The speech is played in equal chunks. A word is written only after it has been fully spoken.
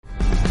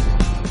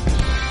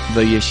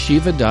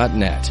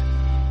theyeshiva.net.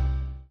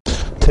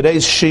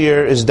 Today's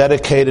shiur is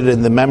dedicated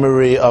in the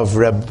memory of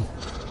Harav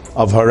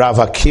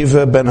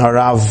Akiva ben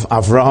Harav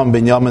Avraham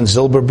Binyamin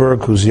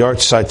Zilberberg, whose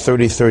yahrzeit,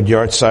 33rd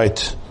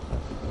yahrzeit,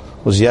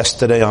 was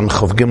yesterday on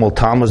Chav Gimel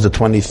Tammuz, the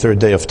 23rd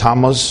day of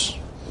Tammuz.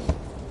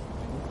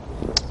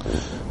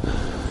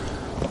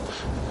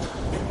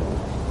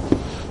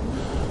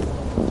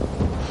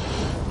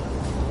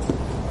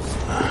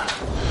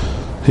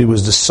 He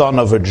was the son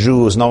of a Jew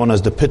who was known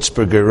as the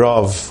Pittsburgher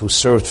Rav, who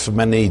served for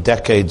many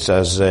decades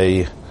as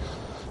a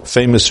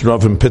famous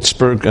Rav in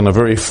Pittsburgh, and a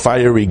very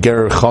fiery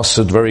Ger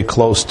Chassid, very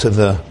close to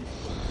the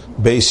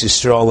Beis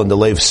Yisrael and the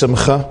Lev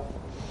Simcha,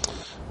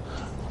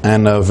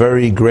 and a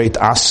very great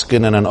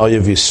Askin and an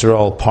Oyev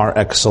Yisrael par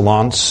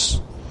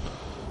excellence.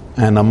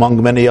 And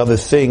among many other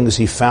things,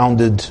 he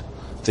founded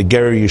the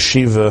Ger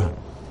Yeshiva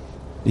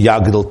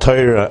Yagdel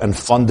Torah and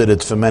funded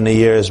it for many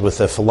years with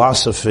a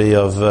philosophy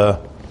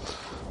of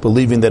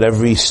believing that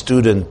every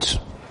student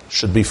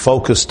should be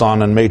focused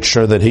on and made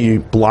sure that he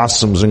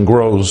blossoms and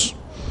grows.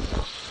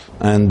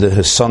 And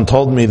his son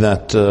told me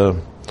that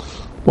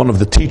one of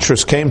the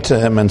teachers came to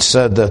him and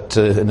said that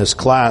in his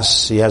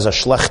class he has a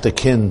schlechte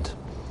Kind,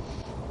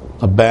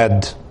 a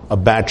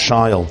bad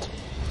child.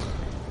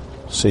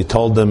 So he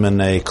told him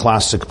in a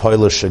classic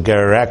Polish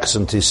Ger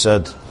accent, he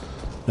said,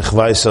 "Ich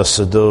weiß, dass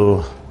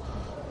du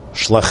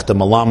schlechte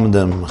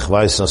Malamdim, ich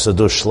weiß, dass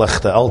du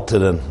schlechte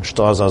Eltern,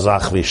 stehst als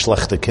Ach wie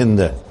schlechte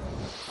Kinder."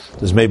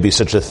 There's maybe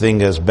such a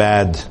thing as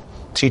bad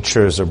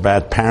teachers or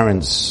bad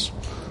parents.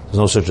 There's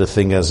no such a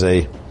thing as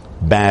a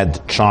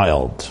bad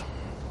child.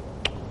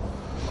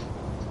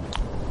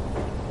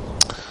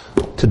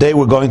 Today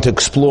we're going to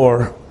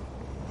explore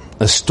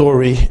a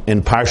story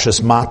in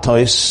Parshas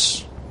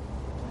Matos.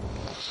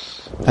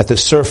 At the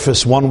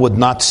surface, one would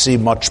not see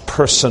much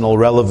personal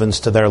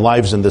relevance to their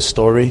lives in this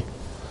story,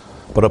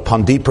 but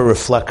upon deeper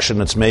reflection,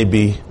 it's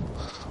maybe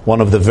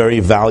one of the very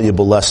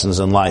valuable lessons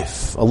in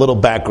life. A little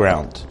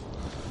background.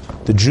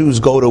 The Jews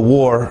go to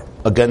war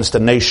against a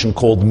nation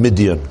called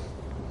Midian.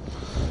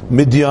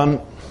 Midian,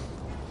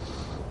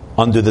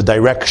 under the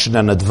direction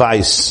and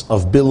advice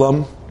of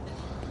Bilam,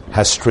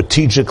 has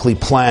strategically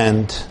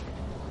planned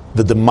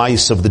the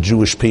demise of the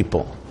Jewish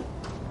people.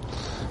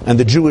 And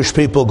the Jewish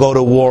people go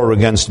to war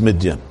against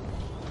Midian.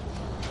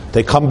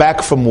 They come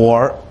back from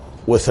war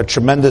with a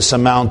tremendous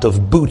amount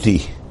of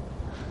booty,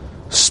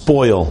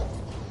 spoil,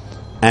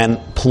 and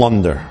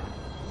plunder.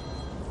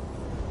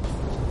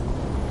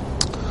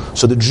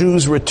 So the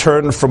Jews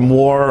return from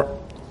war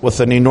with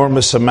an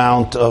enormous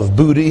amount of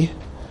booty,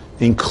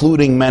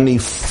 including many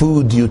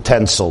food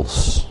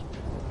utensils.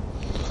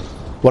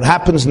 What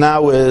happens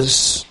now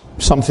is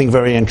something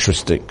very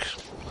interesting.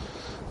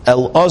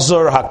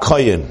 Elazar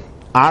HaKohen,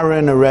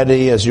 Aaron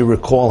already, as you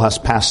recall, has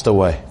passed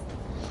away.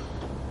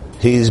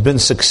 He's been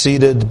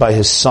succeeded by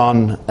his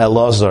son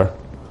Elazar,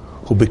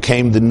 who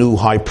became the new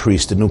high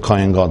priest, the new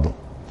Kohen Gadol.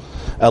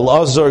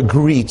 Elazar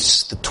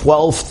greets the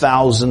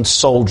 12,000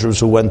 soldiers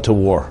who went to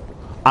war,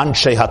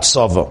 Anshe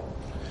Hatzava.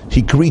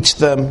 He greets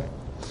them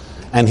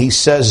and he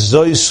says,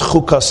 Zois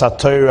chukas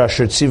haTorah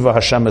asher tziva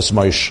Hashem es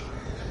Moshe.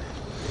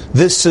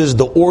 This is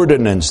the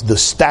ordinance, the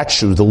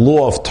statute, the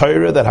law of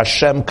Torah that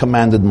Hashem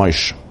commanded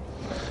Moshe.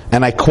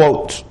 And I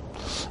quote,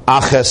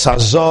 Ach es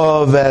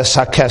hazav es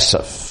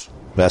hakesef,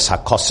 es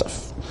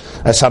hakosef,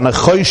 es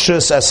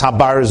hanechoishes es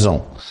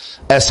habarzel,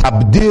 es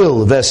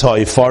habdil ves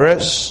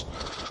haifares,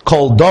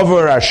 kol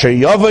dover asher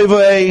yavai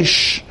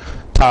v'eish,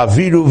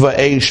 ta'aviru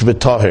v'eish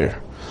v'tohir,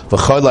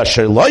 v'chol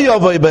asher lo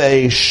yavai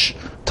v'eish,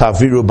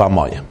 ta'aviru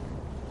b'mayim.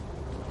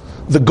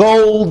 The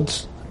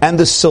gold and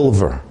the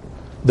silver,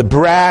 the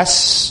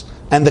brass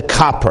and the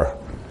copper,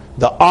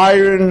 the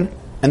iron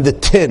and the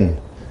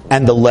tin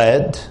and the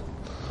lead,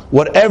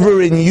 whatever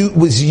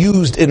was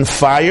used in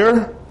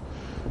fire,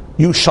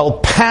 you shall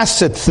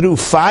pass it through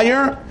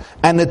fire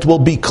and it will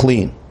be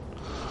clean.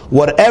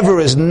 Whatever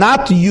is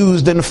not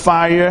used in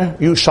fire,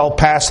 you shall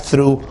pass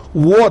through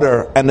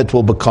water and it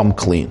will become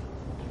clean.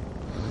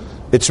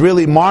 It's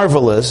really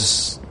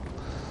marvelous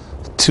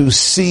to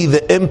see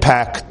the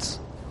impact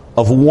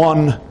of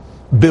one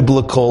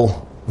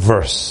biblical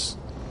verse.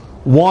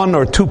 One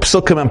or two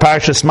psukim in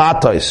Parshas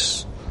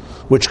Matos,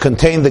 which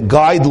contain the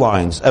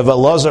guidelines of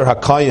Elazar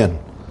HaKohen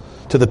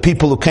to the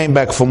people who came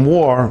back from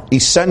war,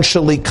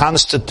 essentially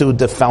constitute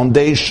the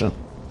foundation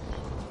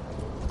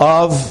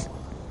of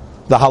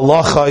the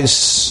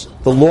halachos,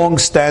 the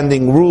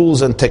long-standing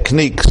rules and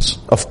techniques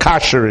of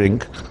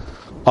kashering,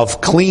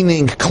 of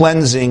cleaning,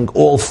 cleansing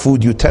all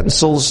food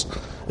utensils.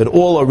 It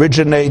all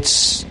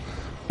originates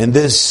in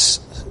these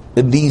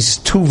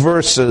two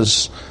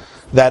verses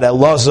that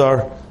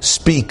Elazar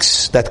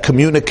speaks, that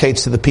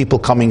communicates to the people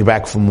coming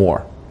back from war.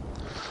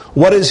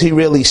 What is he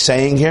really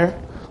saying here?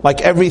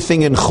 Like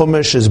everything in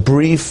Chumash is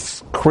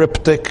brief,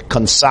 cryptic,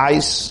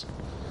 concise.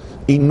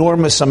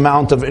 Enormous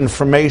amount of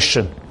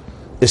information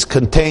is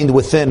contained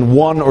within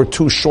one or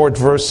two short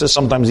verses,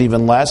 sometimes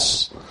even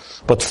less.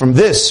 But from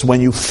this,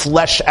 when you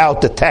flesh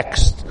out the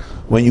text,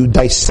 when you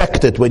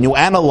dissect it, when you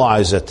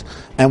analyze it,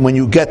 and when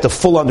you get the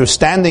full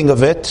understanding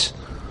of it,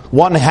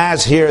 one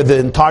has here the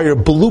entire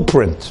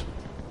blueprint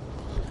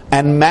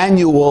and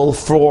manual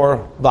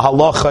for the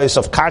halachas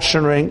of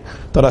kashering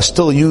that are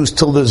still used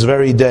till this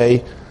very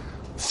day,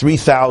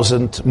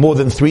 more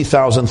than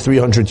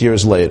 3,300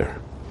 years later.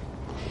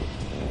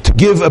 To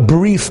give a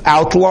brief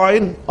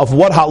outline of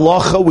what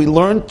halacha we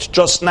learned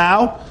just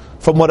now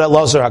from what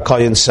Elazar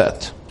HaKohen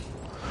said.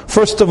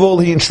 First of all,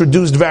 he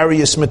introduced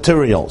various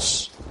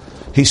materials.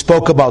 He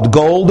spoke about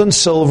gold and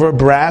silver,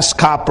 brass,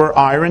 copper,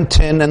 iron,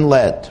 tin, and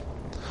lead.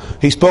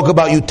 He spoke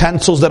about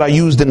utensils that are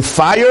used in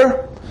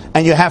fire,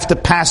 and you have to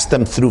pass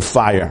them through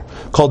fire.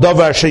 Kol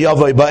davar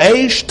sheyavoi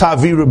ba'esh,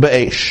 taviru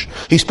ba'esh.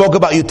 He spoke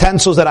about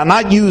utensils that are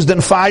not used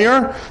in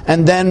fire,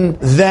 and then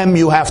them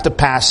you have to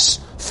pass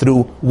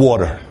through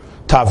water.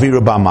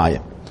 Taviru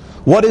ba'mayim.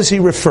 What is he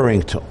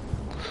referring to?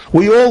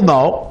 We all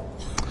know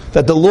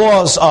that the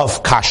laws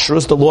of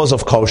kashrus, the laws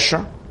of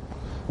kosher,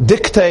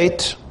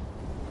 dictate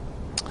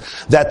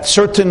that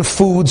certain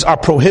foods are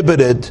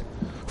prohibited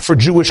for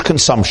Jewish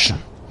consumption.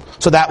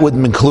 So that would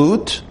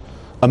include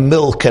a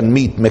milk and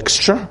meat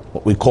mixture,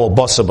 what we call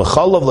basa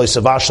b'chalav,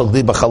 lo'isavashal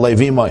di b'chalei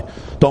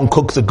v'imoi. Don't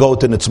cook the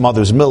goat in its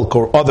mother's milk,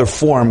 or other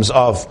forms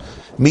of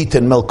meat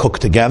and milk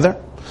cooked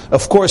together.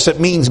 Of course, it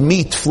means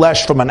meat,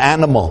 flesh from an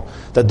animal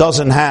that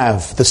doesn't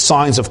have the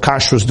signs of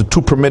kashrus, the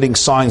two permitting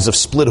signs of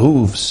split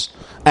hooves,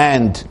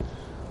 and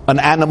an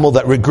animal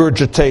that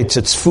regurgitates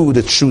its food,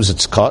 it chews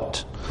its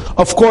cut.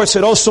 Of course,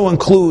 it also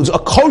includes a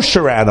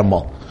kosher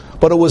animal,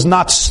 but it was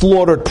not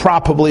slaughtered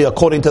properly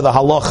according to the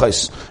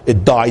halachas.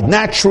 It died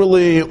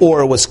naturally,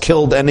 or it was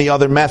killed any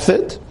other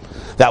method.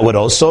 That would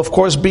also, of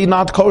course, be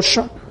not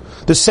kosher.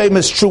 The same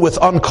is true with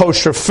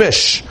unkosher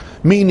fish,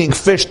 meaning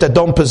fish that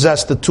don't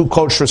possess the two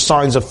kosher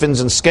signs of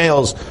fins and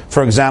scales,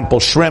 for example,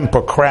 shrimp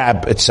or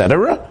crab,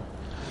 etc.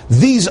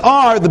 These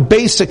are the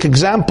basic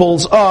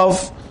examples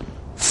of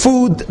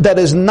food that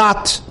is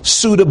not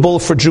suitable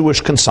for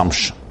Jewish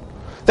consumption.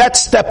 That's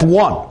step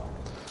one.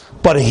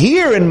 But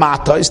here in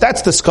Matos,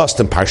 that's discussed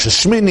in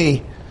Parshas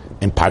Shmini,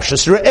 in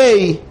Parshas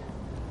Re'eh.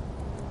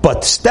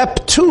 But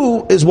step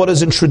two is what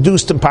is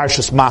introduced in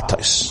Parshas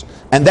Matos.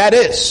 And that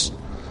is,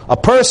 a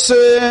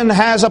person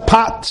has a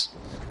pot,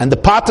 and the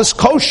pot is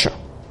kosher.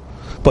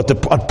 But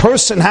a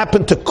person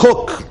happened to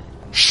cook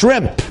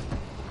shrimp,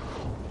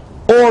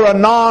 or a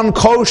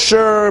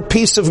non-kosher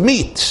piece of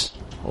meat,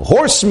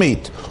 horse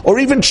meat, or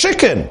even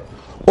chicken,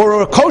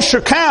 or a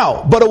kosher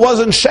cow, but it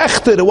wasn't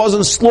shechted, it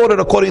wasn't slaughtered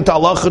according to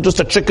halacha,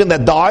 just a chicken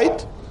that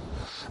died.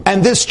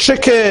 And this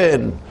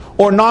chicken,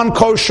 or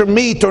non-kosher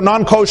meat, or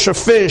non-kosher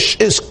fish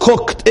is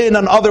cooked in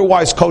an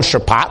otherwise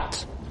kosher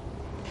pot.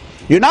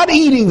 You're not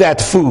eating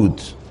that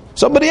food.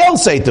 Somebody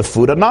else ate the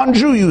food, a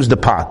non-Jew used the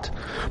pot.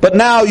 But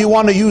now you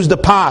want to use the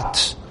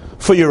pot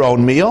for your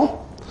own meal.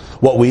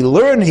 What we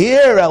learn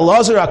here,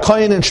 Elazar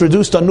HaKohen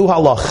introduced a new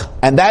halach,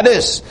 and that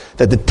is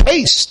that the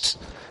taste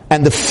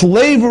and the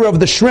flavor of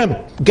the shrimp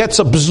gets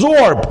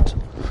absorbed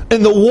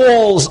in the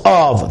walls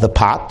of the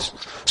pot.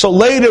 So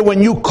later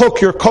when you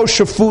cook your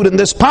kosher food in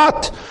this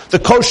pot, the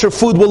kosher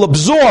food will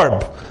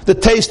absorb the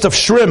taste of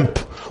shrimp,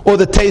 or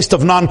the taste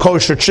of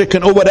non-kosher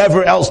chicken, or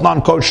whatever else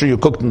non-kosher you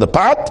cooked in the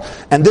pot,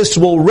 and this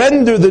will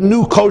render the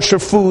new kosher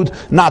food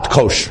not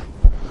kosher.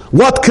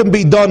 What can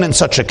be done in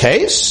such a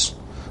case?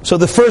 So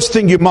the first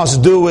thing you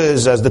must do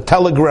is, as the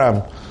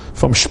telegram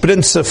from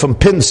Sprinze from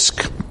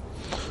Pinsk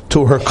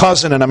to her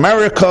cousin in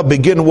America,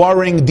 begin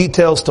worrying,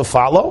 details to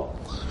follow.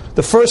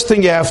 The first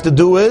thing you have to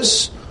do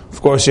is,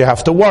 of course, you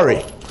have to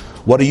worry.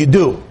 What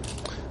do?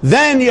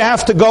 Then you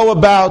have to go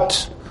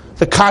about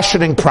the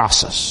kashering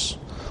process.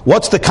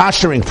 What's the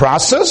kashering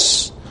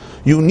process?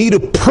 You need to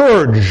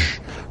purge,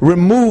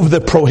 remove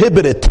the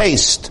prohibited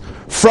taste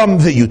from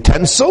the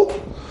utensil,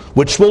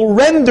 which will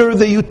render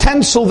the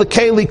utensil, the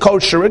keli,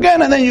 kosher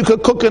again, and then you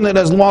could cook in it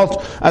as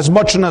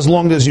much and as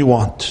long as you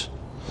want.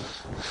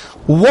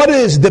 What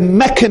is the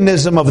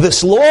mechanism of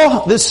this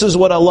law? This is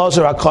what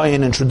Elazar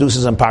HaKohen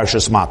introduces in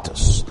Parshas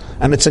Matos.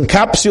 And it's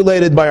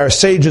encapsulated by our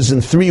sages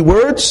in 3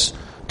 words,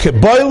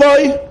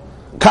 Keboiloi,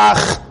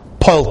 Kach,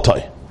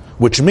 Poltoi,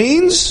 which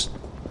means,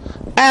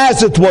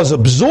 as it was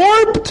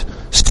absorbed,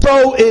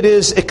 so it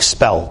is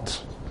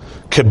expelled.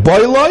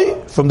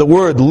 Keboiloi, from the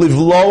word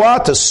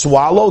livloa, to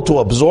swallow, to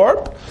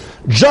absorb.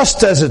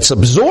 Just as it's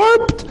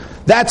absorbed,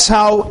 that's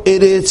how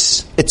it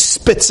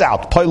spits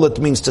out. Pilot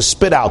means to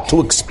spit out,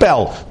 to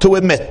expel, to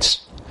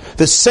emit.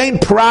 The same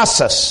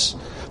process,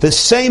 the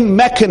same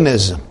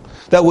mechanism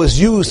that was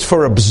used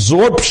for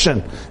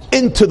absorption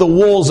into the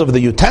walls of the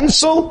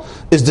utensil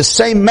is the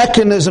same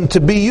mechanism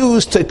to be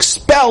used to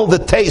expel the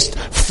taste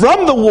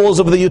from the walls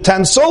of the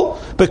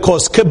utensil,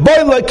 because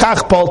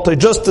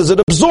just as it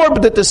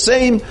absorbed it, the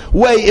same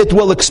way it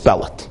will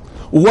expel it.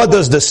 What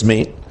does this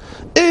mean?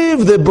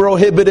 If the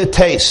prohibited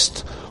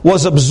taste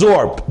was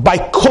absorbed by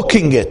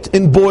cooking it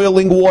in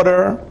boiling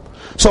water,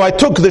 so I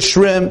took the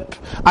shrimp,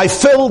 I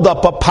filled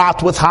up a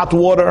pot with hot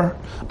water,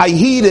 I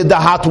heated the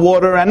hot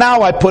water, and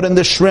now I put in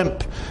the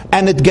shrimp,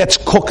 and it gets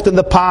cooked in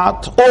the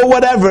pot, or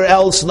whatever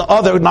else,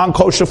 other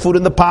non-kosher food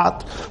in the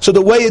pot. So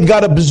the way it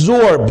got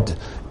absorbed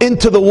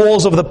into the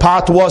walls of the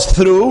pot was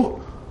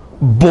through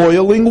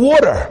boiling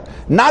water,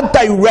 not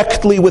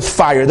directly with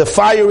fire. The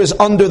fire is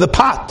under the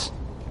pot.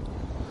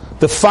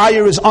 The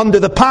fire is under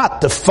the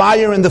pot. The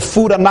fire and the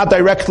food are not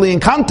directly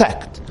in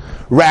contact.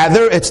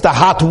 Rather, it's the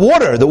hot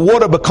water. The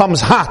water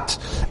becomes hot.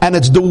 And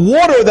it's the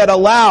water that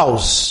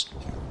allows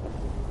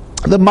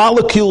the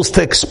molecules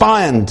to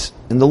expand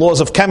in the laws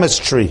of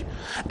chemistry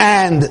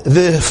and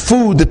the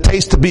food, the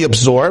taste, to be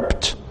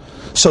absorbed.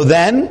 So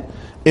then,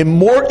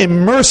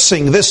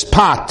 immersing this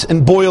pot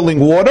in boiling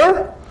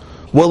water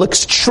will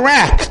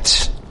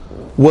expel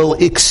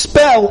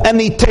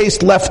any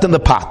taste left in the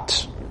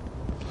pot.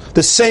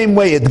 The same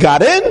way it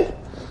got in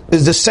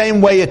is the same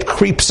way it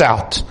creeps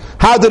out.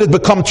 How did it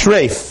become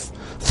treif?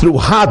 Through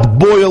hot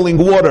boiling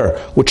water,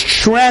 which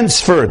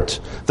transferred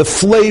the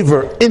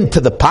flavor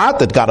into the pot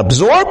that got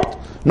absorbed.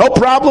 No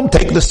problem,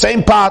 take the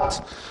same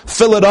pot,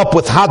 fill it up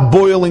with hot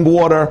boiling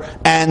water,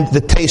 and the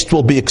taste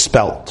will be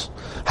expelled.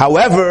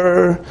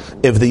 However,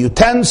 if the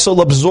utensil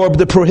absorbed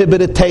the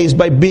prohibited taste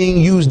by being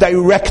used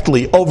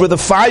directly over the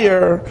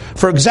fire,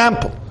 for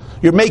example,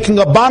 you're making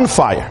a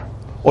bonfire,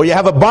 or you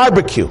have a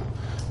barbecue,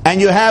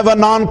 and you have a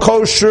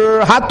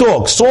non-kosher hot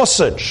dog,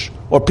 sausage,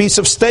 or piece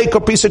of steak, or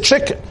piece of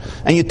chicken,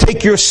 and you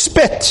take your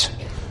spit,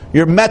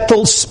 your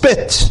metal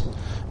spit,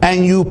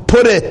 and you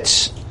put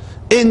it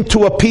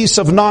into a piece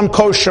of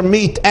non-kosher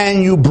meat,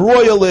 and you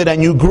broil it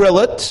and you grill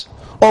it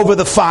over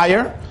the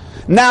fire.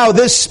 Now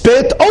this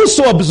spit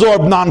also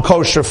absorbed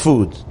non-kosher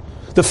food,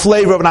 the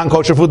flavor of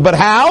non-kosher food. But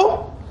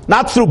how?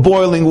 Not through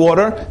boiling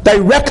water,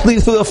 directly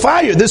through the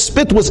fire. This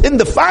spit was in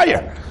the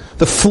fire.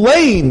 The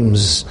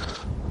flames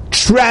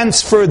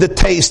transfer the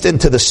taste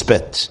into the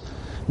spit.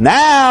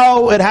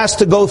 Now it has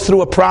to go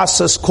through a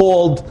process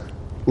called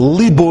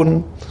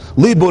libun.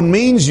 Libun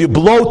means you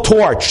blow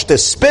torch the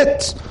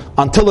spit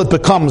until it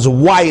becomes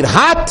white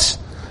hot.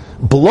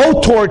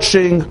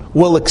 Blowtorching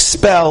will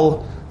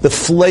expel the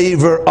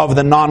flavor of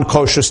the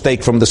non-kosher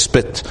steak from the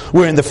spit.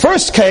 Where in the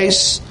first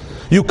case,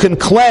 you can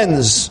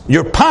cleanse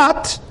your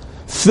pot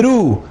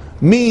through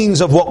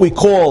means of what we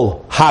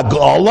call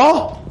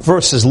hagala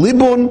versus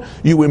libun.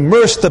 You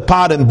immerse the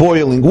pot in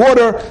boiling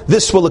water.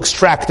 This will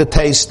extract the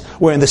taste.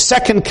 Where in the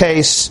second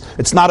case,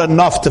 it's not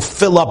enough to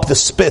fill up the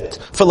spit,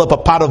 fill up a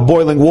pot of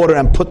boiling water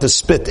and put the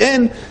spit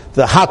in.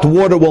 The hot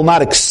water will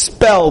not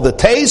expel the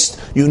taste.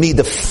 You need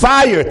the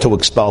fire to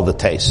expel the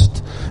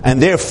taste.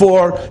 And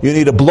therefore, you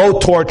need to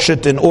blowtorch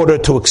it in order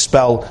to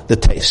expel the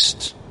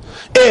taste.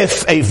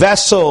 If a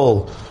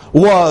vessel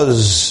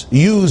was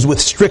used with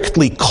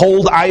strictly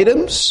cold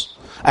items,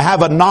 I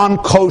have a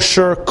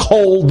non-kosher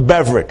cold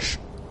beverage.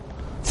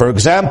 For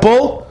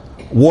example,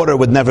 water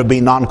would never be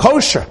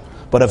non-kosher.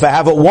 But if I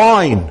have a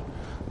wine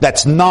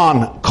that's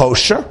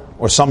non-kosher,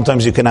 or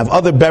sometimes you can have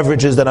other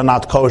beverages that are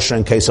not kosher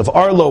in case of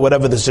arlo,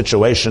 whatever the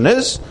situation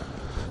is,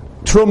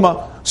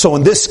 truma. So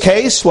in this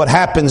case, what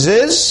happens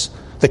is,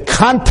 the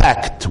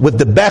contact with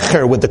the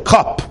becher, with the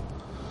cup,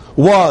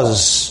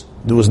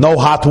 there was no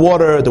hot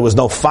water, there was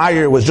no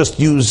fire, it was just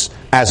used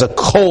as a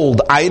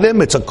cold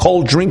item. It's a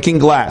cold drinking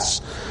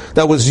glass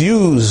that was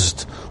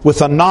used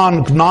with a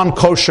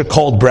non-kosher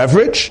cold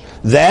beverage.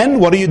 Then,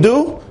 what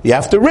do? You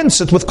have to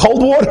rinse it with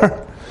cold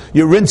water.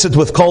 You rinse it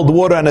with cold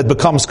water and it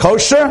becomes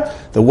kosher.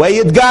 The way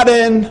it got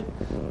in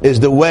is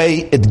the way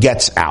it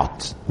gets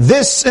out.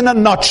 This, in a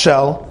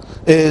nutshell,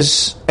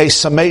 is a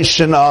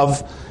summation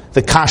of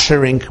the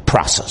koshering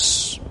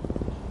process.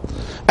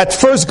 At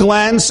first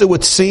glance, it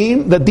would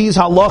seem that these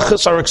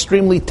halachas are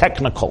extremely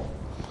technical.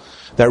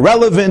 They're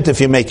relevant if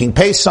you're making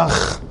Pesach,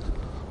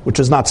 which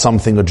is not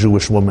something a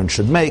Jewish woman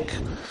should make.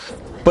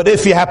 But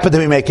if you happen to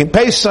be making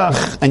Pesach,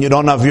 and you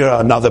don't have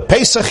another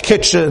Pesach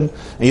kitchen,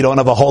 and you don't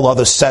have a whole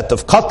other set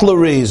of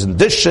cutleries, and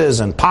dishes,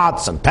 and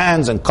pots, and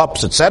pans, and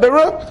cups,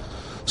 etc.,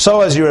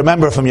 so as you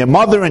remember from your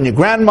mother and your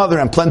grandmother,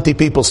 and plenty of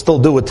people still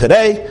do it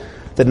today,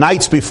 the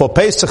nights before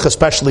Pesach,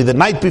 especially the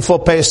night before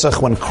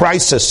Pesach, when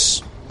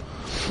crisis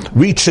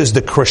reaches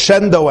the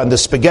crescendo and the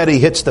spaghetti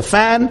hits the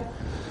fan,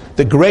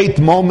 the great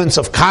moments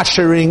of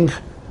koshering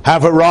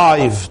have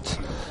arrived.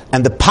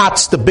 And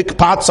the big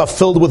pots are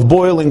filled with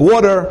boiling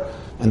water,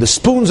 and the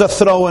spoons are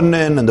thrown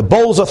in, and the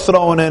bowls are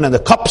thrown in, and the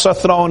cups are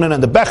thrown in,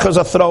 and the bechers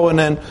are thrown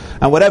in,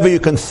 and whatever you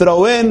can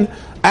throw in,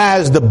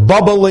 as the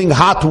bubbling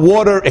hot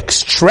water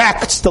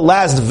extracts the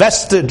last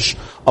vestige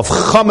of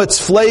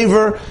chametz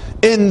flavor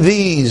in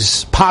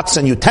these pots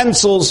and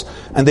utensils,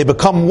 and they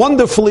become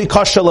wonderfully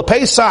kosher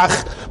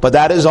lePesach. But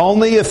that is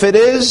only if it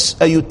is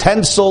a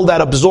utensil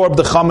that absorbed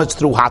the chametz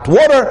through hot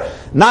water,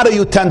 not a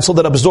utensil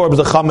that absorbs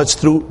the chametz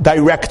through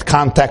direct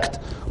contact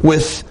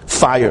with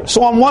fire.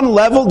 So on one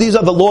level, these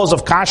are the laws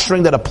of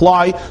koshering that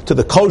apply to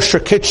the kosher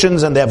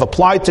kitchens, and they have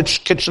applied to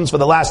kitchens for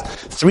the last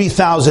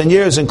 3,000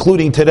 years,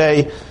 including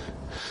today,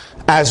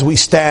 as we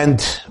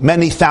stand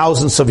many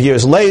thousands of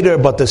years later,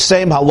 but the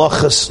same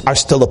halachas are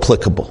still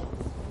applicable.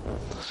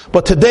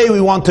 But today we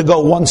want to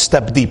go one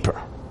step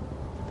deeper,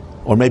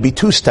 or maybe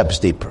two steps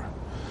deeper.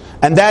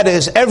 And that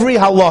is every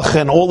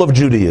halacha in all of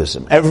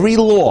Judaism, every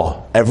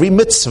law, every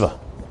mitzvah,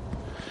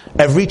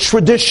 every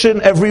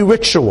tradition, every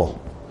ritual,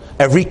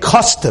 every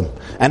custom,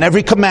 and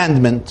every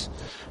commandment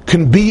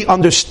can be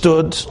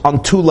understood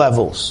on two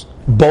levels.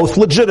 Both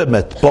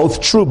legitimate,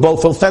 both true,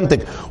 both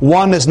authentic.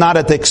 One is not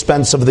at the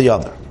expense of the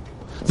other.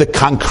 The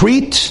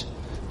concrete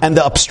and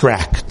the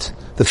abstract.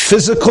 The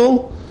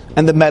physical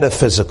and the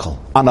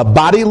metaphysical. On a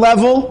body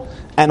level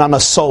and on a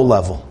soul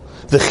level.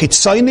 The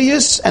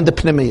chitzonius and the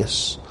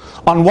pnimius.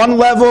 On one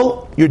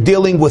level, you're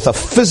dealing with a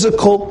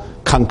physical,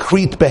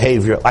 concrete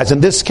behavior. As in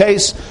this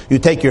case, you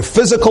take your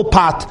physical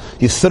pot,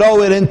 you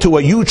throw it into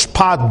a huge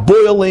pot,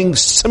 boiling,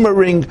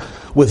 simmering,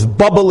 with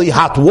bubbly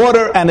hot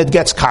water, and it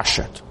gets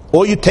kashered.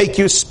 Or you take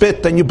your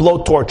spit and you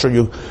blowtorch, or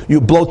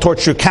you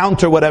blowtorch your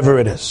counter, whatever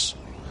it is.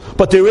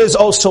 But there is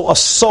also a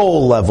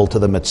soul level to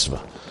the mitzvah.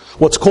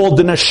 What's called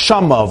the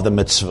neshama of the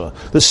mitzvah,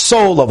 the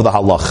soul of the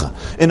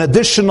halacha. In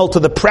addition to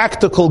the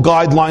practical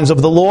guidelines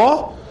of the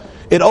law,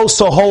 it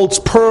also holds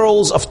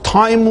pearls of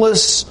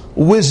timeless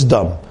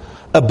wisdom,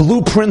 a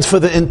blueprint for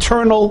the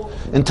internal,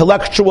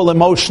 intellectual,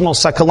 emotional,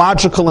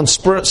 psychological, and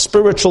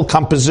spiritual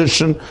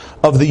composition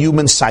of the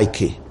human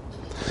psyche.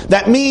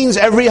 That means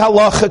every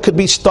halacha could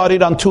be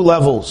studied on two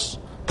levels,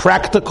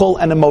 practical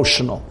and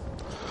emotional.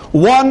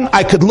 One,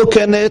 I could look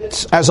at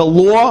it as a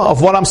law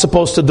of what I'm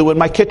supposed to do in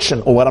my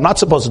kitchen, or what I'm not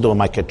supposed to do in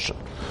my kitchen.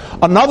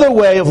 Another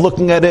way of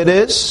looking at it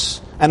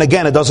is, and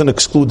again, it doesn't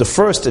exclude the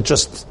first, it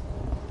just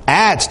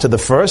adds to the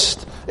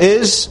first,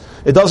 is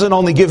it doesn't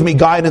only give me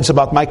guidance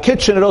about my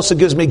kitchen, it also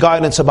gives me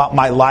guidance about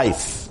my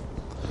life,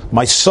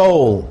 my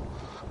soul,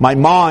 my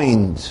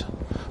mind,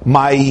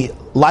 my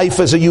life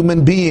as a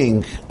human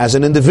being, as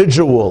an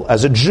individual,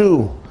 as a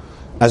Jew,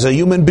 as a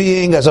human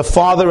being, as a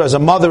father, as a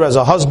mother, as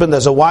a husband,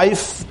 as a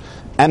wife,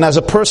 and as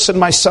a person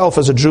myself,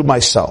 as a Jew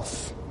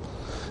myself.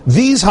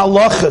 These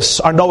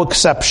halachas are no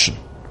exception.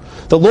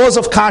 The laws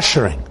of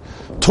kashering,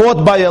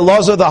 taught by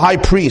Elazar the high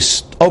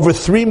priest over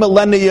 3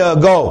 millennia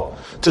ago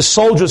to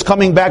soldiers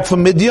coming back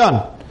from Midian,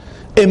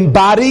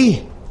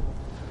 embody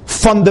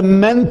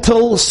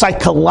fundamental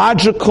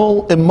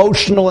psychological,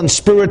 emotional, and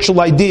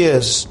spiritual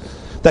ideas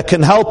that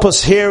can help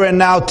us here and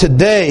now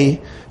today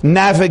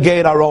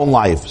navigate our own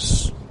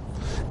lives.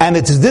 And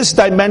it's this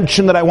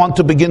dimension that I want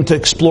to begin to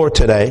explore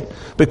today,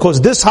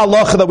 because this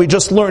halacha that we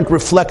just learned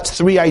reflects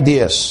 3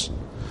 ideas.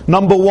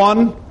 Number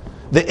 1,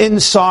 the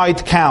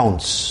inside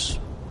counts.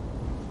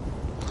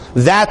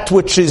 That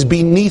which is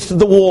beneath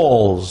the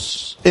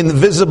walls,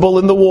 invisible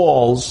in the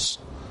walls,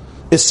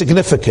 is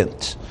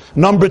significant.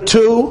 Number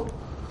 2,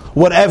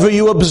 whatever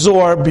you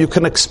absorb, you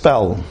can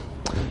expel.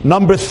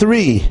 Number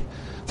 3,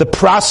 the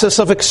process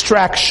of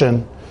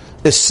extraction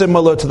is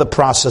similar to the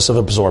process of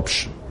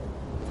absorption.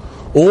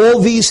 All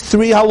these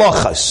 3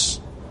 halachas,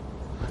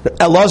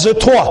 Elazar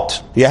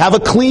taught. You have a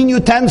clean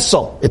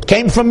utensil. It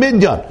came from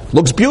Midian.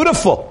 Looks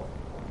beautiful.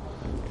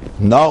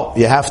 No,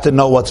 you have to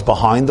know what's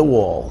behind the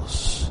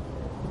walls.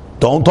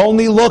 Don't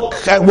only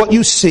look at what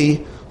you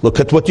see, look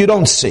at what you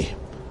don't see.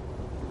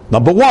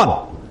 Number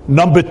 1.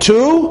 Number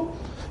 2,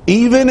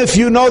 even if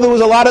you know there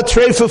was a lot of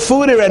treifa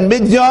food here and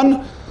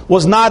Midian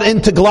was not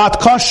into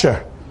glatt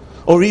kosher,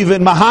 or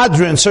even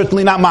mahadrin,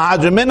 certainly not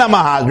mahadrin mina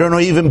mahadrin,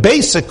 or even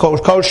basic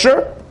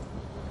kosher,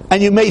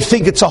 and you may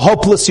think it's a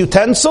hopeless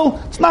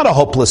utensil, it's not a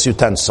hopeless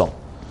utensil.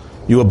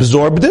 You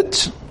absorbed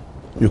it,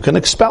 you can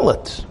expel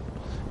it.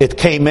 It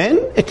came in,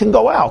 it can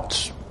go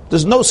out.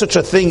 There's no such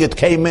a thing, it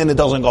came in, it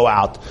doesn't go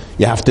out.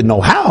 You have to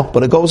know how,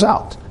 but it goes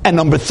out. And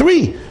number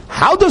 3,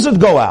 how does it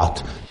go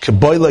out?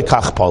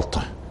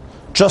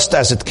 Just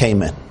as it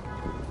came in.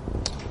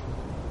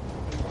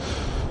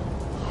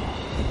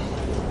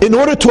 In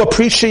order to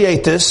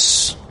appreciate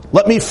this,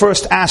 let me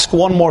first ask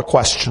one more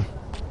question.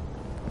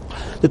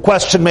 The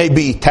question may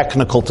be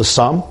technical to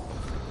some,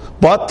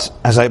 but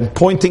as I'm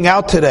pointing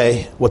out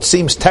today, what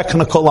seems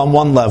technical on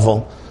one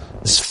level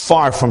is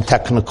far from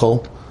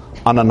technical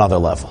on another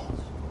level.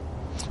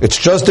 It's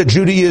just that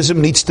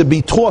Judaism needs to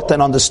be taught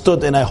and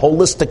understood in a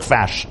holistic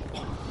fashion.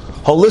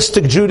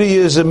 Holistic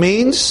Judaism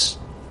means,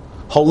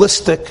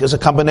 holistic is a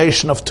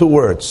combination of 2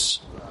 words,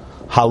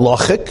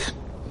 halachic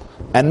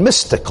and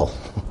mystical.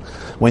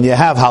 When you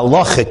have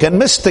halachic and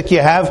mystic, you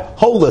have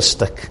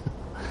holistic.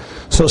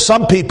 So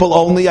some people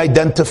only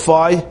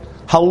identify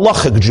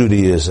halachic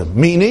Judaism,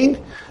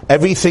 meaning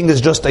everything is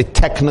just a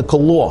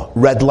technical law,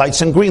 red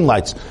lights and green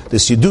lights.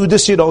 This you do,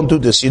 this you don't do,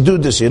 this you do,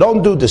 this you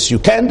don't do, this you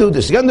can do,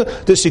 this you can do,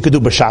 this you could do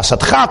b'shas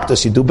hadchak,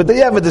 this you do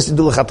b'deyeva, this you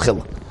do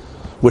l'chatchila,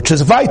 which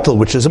is vital,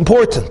 which is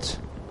important.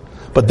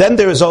 But then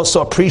there is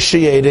also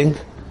appreciating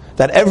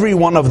that every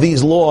one of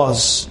these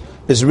laws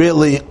is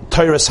really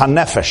Teiras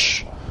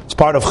HaNefesh. It's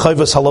part of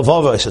Chayvus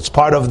HaLevavos. It's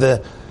part of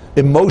the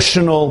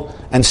emotional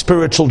and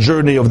spiritual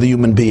journey of the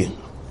human being.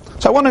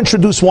 So I want to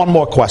introduce one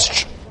more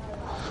question.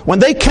 When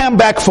they came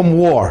back from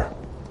war,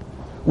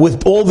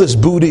 with all this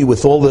booty,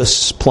 with all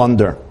this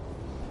plunder,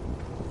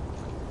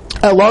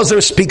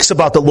 Elazar speaks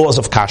about the laws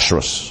of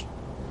kashrus.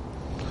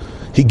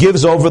 He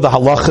gives over the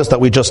halachas that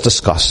we just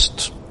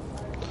discussed.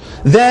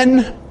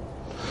 Then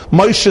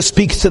Moshe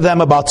speaks to them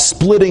about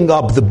splitting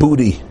up the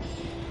booty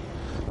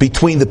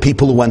between the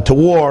people who went to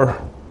war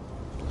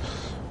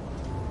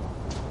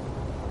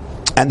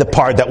and the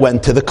part that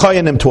went to the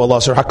Koyanim, to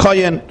Elazar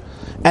HaKoyan,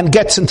 and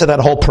gets into that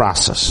whole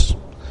process.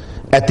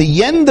 At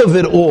the end of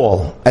it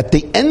all, at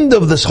the end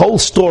of this whole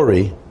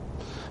story,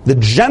 the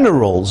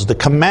generals, the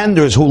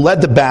commanders who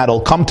led the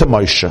battle come to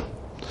Moshe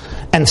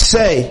and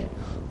say,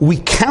 we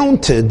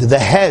counted the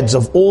heads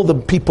of all the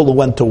people who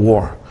went to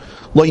war.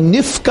 Lo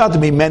nifkad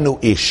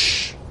mimenu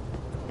ish.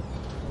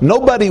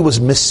 Nobody was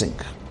missing.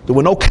 There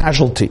were no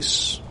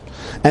casualties.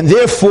 And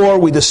therefore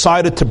we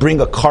decided to bring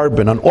a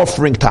carbon, an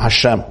offering to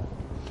Hashem.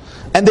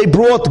 And they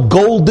brought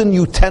golden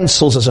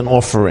utensils as an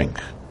offering.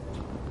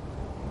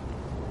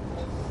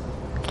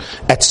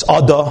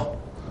 Etzada,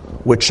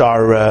 which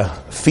are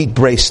feet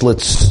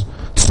bracelets,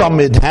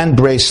 tzamid, hand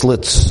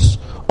bracelets,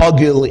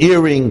 agil,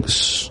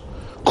 earrings.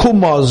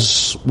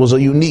 Kumaz was a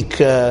unique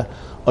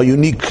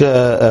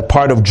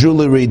part of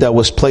jewelry that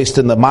was placed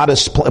in the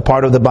modest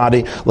part of the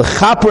body.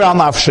 L'chaper al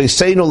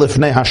nafsheseinu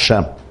lifnei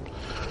Hashem,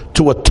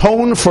 to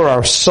atone for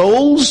our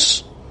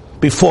souls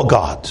before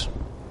God.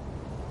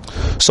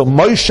 So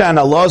Moshe and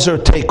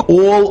Elazar take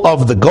all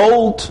of the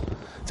gold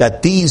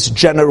that these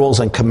generals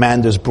and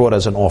commanders brought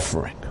as an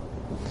offering.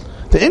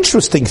 The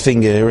interesting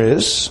thing here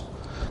is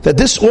that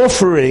this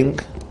offering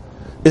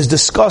is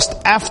discussed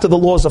after the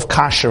laws of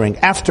kashering,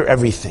 after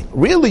everything.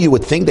 Really, you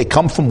would think they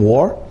come from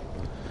war,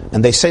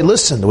 and they say,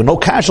 listen, there were no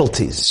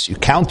casualties. You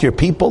count your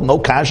people, no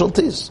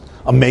casualties.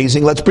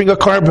 Amazing, let's bring a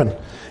carbon.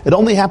 It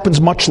only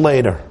happens much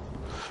later.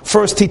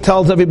 First, he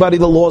tells everybody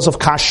the laws of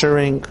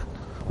kashering,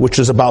 which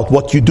is about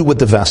what you do with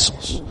the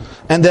vessels.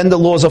 And then the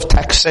laws of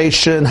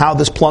taxation, how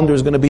this plunder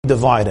is going to be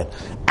divided.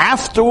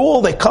 After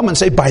all, they come and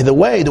say, by the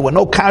way, there were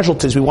no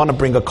casualties, we want to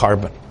bring a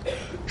carbon.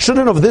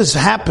 Shouldn't have this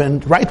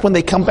happened right when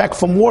they come back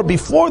from war,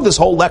 before this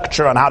whole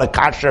lecture on how to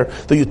kasher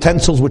the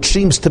utensils, which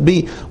seems to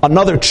be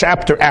another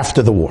chapter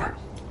after the war.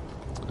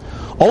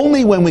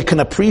 Only when we can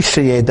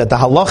appreciate that the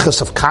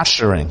halachas of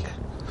kashering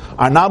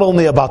are not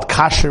only about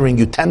kashering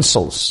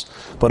utensils,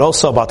 but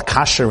also about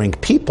kashering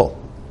people,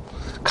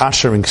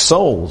 kashering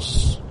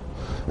souls.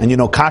 And you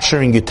know,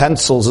 kashering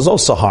utensils is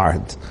also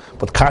hard,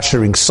 but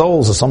kashering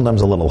souls is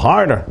sometimes a little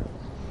harder.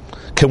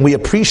 Can we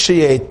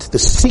appreciate the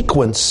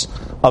sequence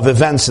of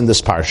events in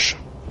this parsha?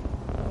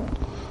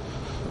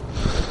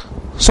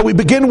 So we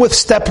begin with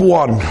step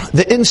 1.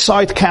 The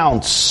inside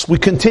counts. We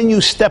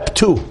continue step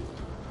 2.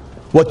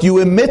 What you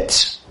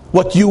emit,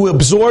 what you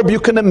absorb, you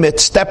can emit.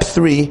 Step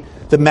 3,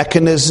 the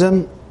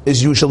mechanism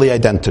is usually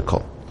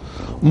identical.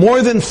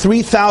 More than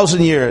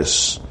 3,000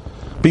 years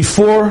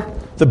before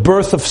the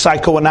birth of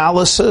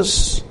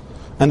psychoanalysis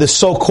and the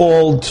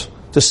so-called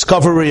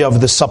discovery of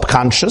the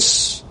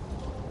subconscious,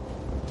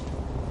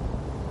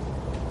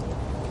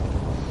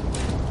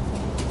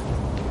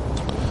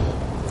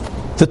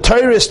 the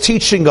Torah is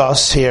teaching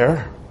us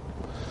here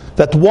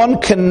that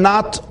one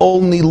cannot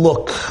only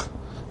look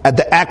at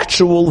the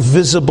actual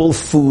visible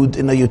food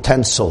in a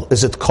utensil.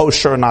 Is it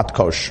kosher or not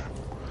kosher?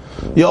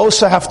 You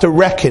also have to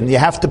reckon, you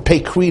have to pay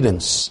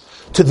credence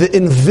to the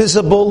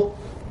invisible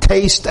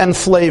taste and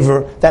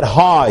flavor that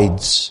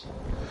hides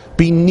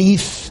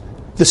beneath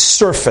the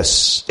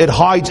surface. It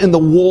hides in the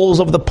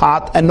walls of the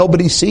pot and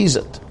nobody sees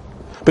it.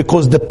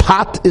 Because the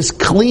pot is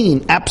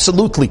clean,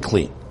 absolutely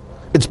clean.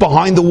 It's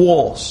behind the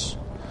walls.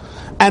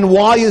 And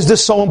why is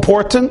this so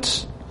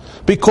important?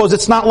 Because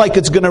it's not like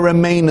it's going to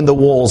remain in the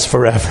walls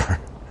forever.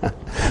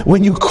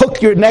 When you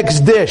cook your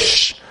next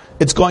dish,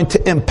 it's going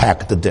to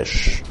impact the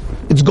dish.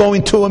 It's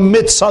going to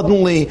emit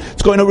suddenly,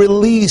 it's going to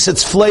release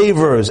its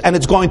flavors, and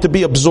it's going to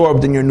be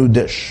absorbed in your new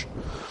dish.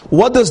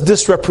 What does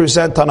this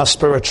represent on a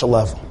spiritual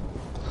level?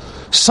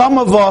 Some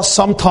of us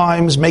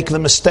sometimes make the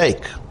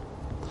mistake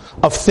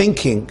of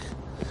thinking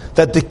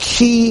that the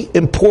key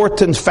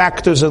important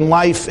factors in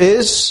life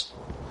is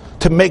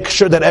to make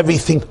sure that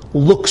everything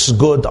looks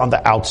good on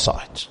the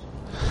outside.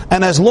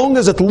 And as long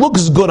as it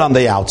looks good on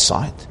the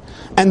outside,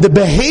 and the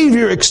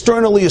behavior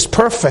externally is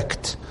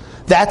perfect,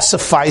 that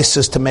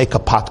suffices to make a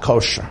pot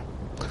kosher.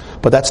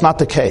 But that's not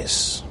the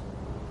case.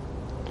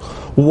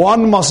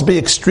 One must be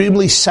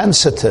extremely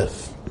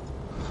sensitive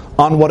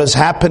on what is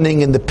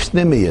happening in the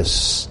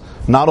pnimius,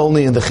 not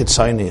only in the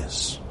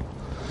chitzonius.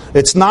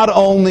 It's not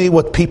only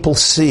what people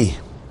see,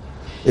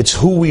 it's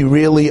who we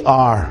really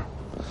are.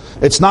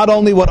 It's not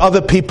only what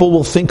other people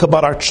will think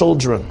about our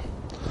children,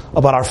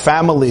 about our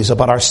families,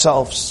 about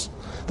ourselves.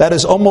 That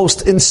is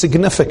almost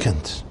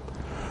insignificant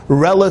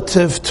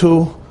relative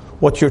to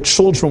what your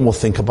children will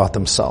think about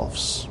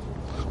themselves,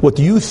 what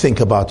you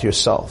think about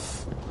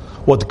yourself,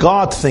 what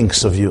God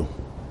thinks of you,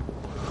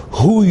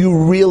 who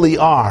you really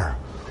are,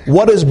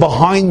 what is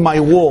behind my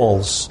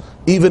walls,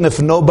 even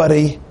if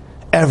nobody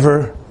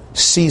ever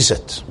sees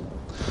it.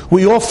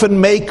 We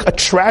often make a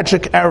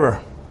tragic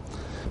error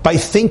by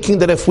thinking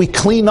that if we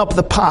clean up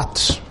the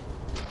pot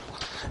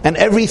and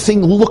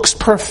everything looks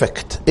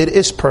perfect, it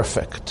is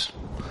perfect.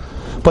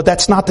 But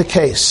that's not the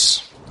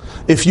case.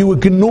 If you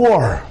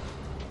ignore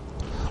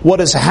what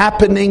is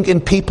happening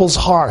in people's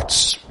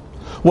hearts,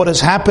 what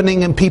is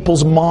happening in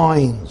people's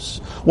minds,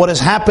 what is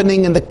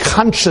happening in the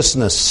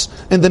consciousness,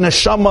 in the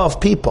neshama of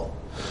people,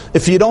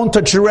 if you don't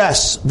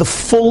address the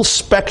full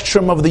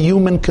spectrum of the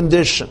human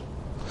condition,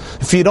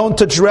 if you don't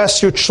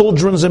address your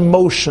children's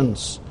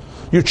emotions,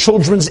 your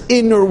children's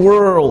inner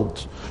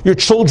world, your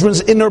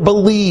children's inner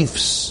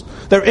beliefs,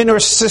 their inner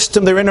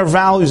system, their inner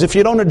values, if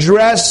you don't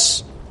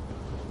address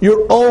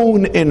your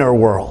own inner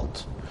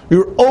world,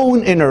 your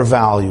own inner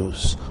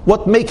values,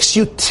 what makes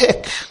you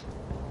tick,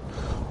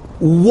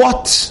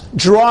 what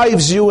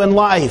drives you in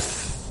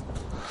life,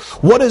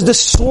 what is the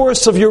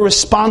source of your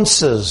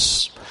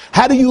responses,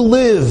 how do you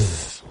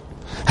live,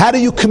 how do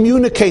you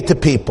communicate to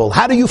people,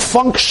 how do you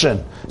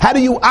function, how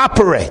do you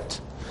operate?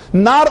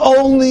 Not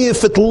only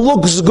if it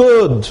looks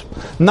good,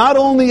 not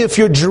only if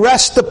you're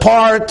dressed the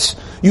part,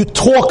 you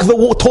talk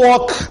the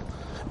talk,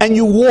 and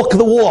you walk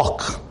the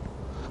walk,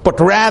 but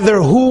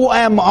rather, who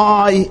am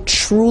I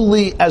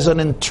truly as an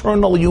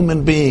internal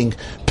human being?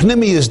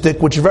 Pnimiyusdik,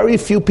 which very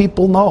few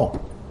people know.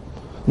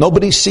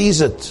 Nobody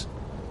sees it.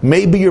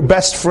 Maybe your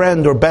best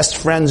friend or best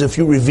friends if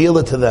you reveal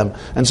it to them,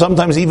 and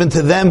sometimes even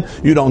to them,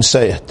 you don't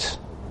say it.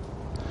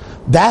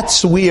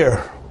 That's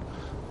where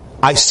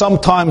I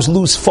sometimes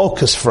lose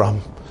focus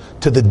from,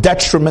 to the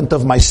detriment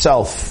of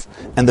myself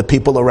and the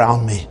people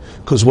around me.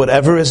 Because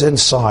whatever is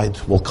inside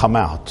will come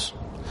out.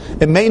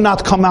 It may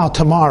not come out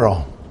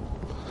tomorrow,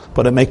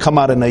 but it may come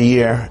out in a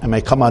year, it may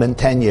come out in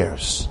 10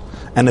 years.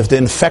 And if the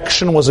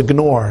infection was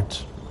ignored,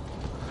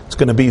 it's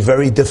going to be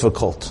very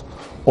difficult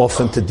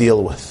often to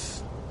deal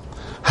with.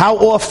 How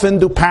often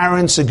do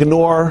parents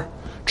ignore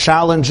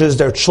challenges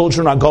their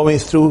children are going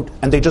through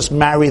and they just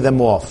marry them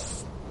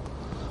off?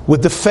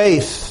 With the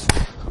faith,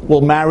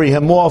 we'll marry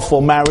him off,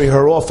 we'll marry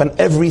her off, and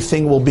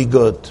everything will be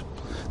good.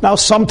 Now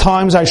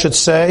sometimes I should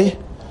say,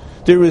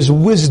 there is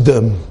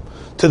wisdom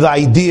to the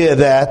idea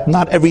that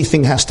not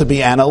everything has to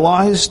be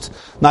analyzed,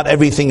 not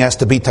everything has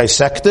to be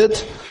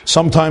dissected.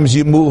 Sometimes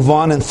you move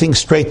on and things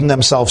straighten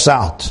themselves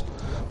out.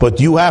 But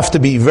you have to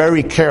be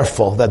very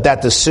careful that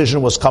that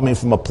decision was coming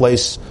from a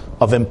place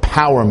of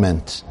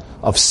empowerment,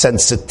 of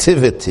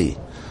sensitivity,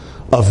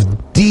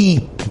 of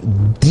deep,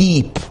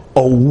 deep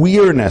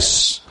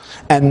awareness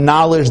and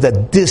knowledge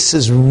that this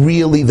is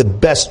really the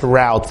best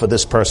route for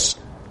this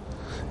person.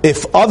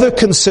 If other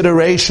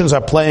considerations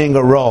are playing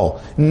a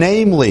role,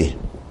 namely,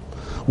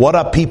 what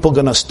are people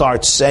going to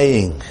start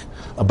saying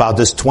about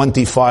this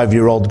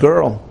 25-year-old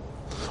girl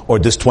or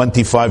this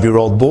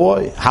 25-year-old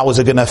boy? How is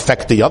it going to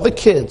affect the other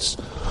kids?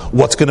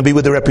 What's going to be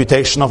with the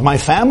reputation of my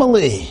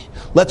family?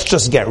 Let's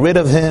just get rid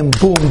of him.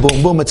 Boom,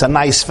 boom, boom. It's a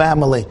nice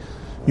family.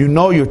 You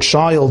know your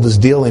child is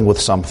dealing with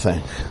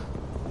something.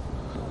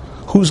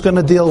 Who's going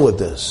to deal with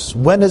this?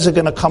 When is it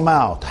going to come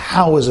out?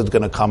 How is it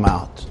going to come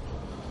out?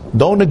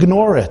 Don't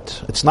ignore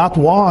it. It's not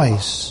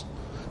wise.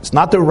 It's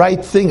not the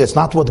right thing. It's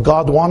not what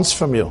God wants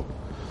from you.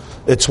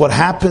 It's what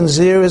happens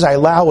here is I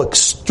allow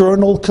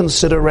external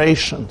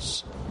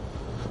considerations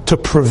to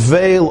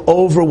prevail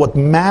over what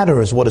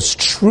matters, what is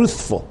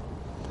truthful.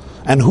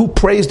 And who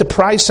pays the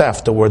price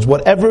afterwards?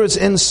 Whatever is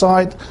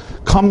inside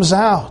comes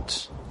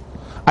out.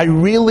 I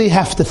really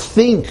have to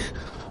think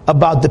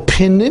about the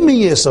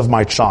pnimius of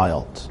my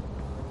child.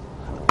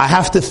 I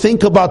have to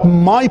think about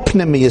my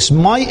pnimius,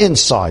 my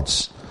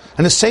insides.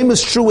 And the same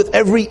is true with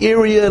every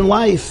area in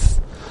life.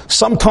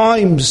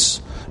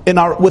 Sometimes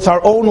with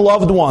our own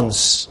loved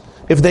ones,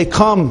 if they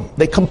come,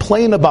 they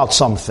complain about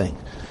something.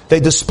 They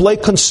display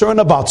concern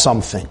about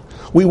something.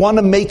 We want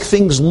to make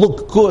things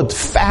look good,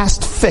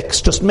 fast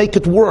fix, just make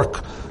it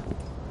work.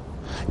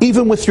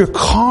 Even with your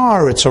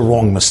car, it's a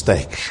wrong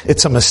mistake.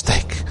 It's a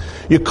mistake.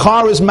 Your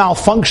car is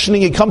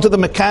malfunctioning, you come to the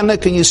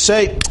mechanic and you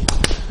say,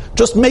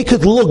 just make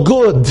it look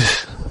good.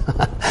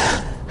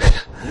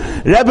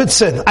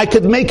 Rebbitzin, I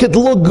could make it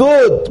look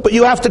good, but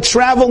you have to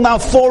travel now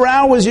 4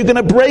 hours. You're going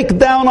to break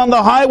down on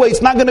the highway.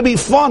 It's not going to be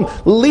fun.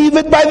 Leave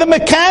it by the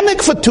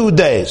mechanic for 2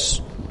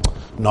 days.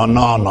 No.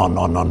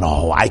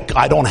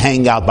 I don't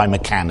hang out by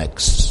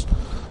mechanics.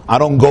 I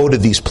don't go to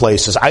these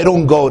places. I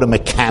don't go to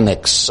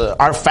mechanics.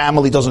 Our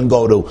family doesn't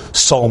go to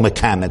soul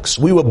mechanics.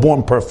 We were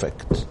born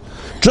perfect.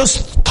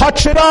 Just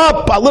touch it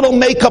up. A little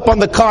makeup on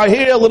the car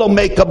here, a little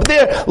makeup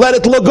there. Let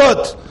it look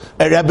good.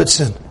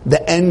 Rebbitzin,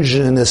 the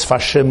engine is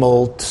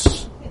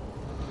fashimmelt.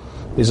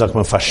 Wie sagt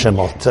man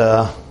fashimmelt?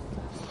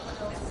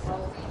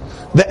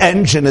 The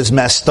engine is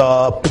messed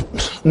up.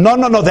 No,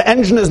 the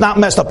engine is not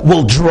messed up.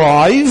 We'll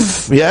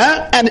drive,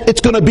 and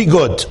it's going to be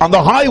good. On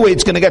the highway,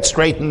 it's going to get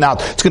straightened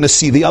out. It's going to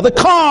see the other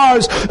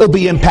cars. It'll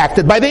be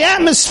impacted by the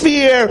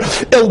atmosphere.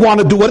 It'll want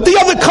to do what the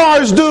other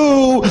cars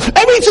do.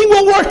 Everything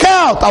will work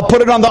out. I'll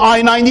put it on the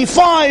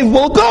I-95.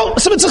 We'll go.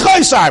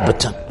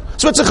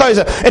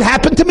 It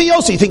happened to me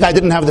also. You think I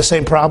didn't have the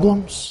same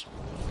problems?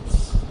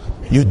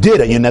 You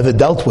did, and you never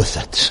dealt with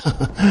it.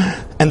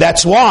 And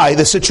that's why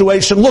the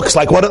situation looks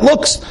like what it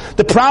looks.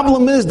 The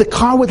problem is the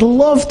car would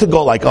love to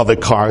go like other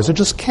cars. It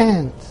just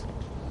can't.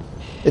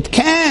 It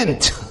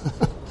can't.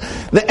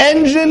 The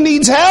engine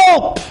needs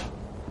help.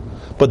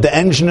 But the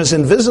engine is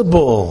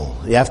invisible.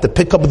 You have to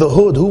pick up the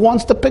hood. Who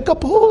wants to pick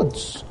up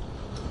hoods?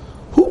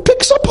 Who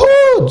picks up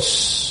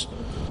hoods?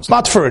 It's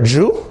not for a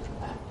Jew.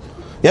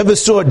 You ever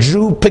saw a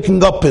Jew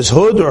picking up his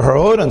hood or her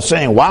hood and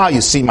saying, wow, you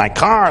see my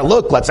car,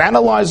 look, let's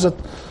analyze it.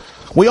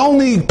 We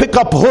only pick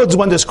up hoods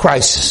when there's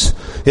crisis.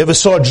 You ever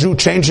saw a Jew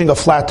changing a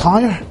flat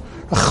tire?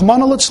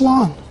 Achmana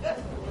litzlan.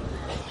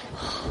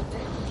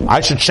 I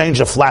should change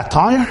a flat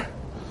tire?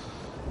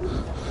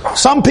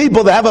 Some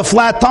people that have a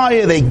flat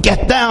tire, they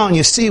get down,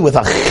 you see, with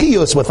a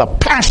chiyus, with a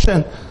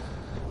passion.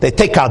 They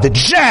take out the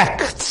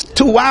jack. It's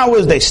 2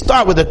 hours, they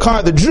start with the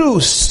car. The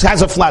juice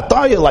has a flat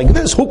tire like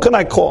this. Who can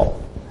I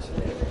call?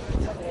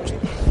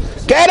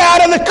 Get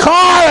out of the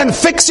car and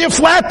fix your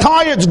flat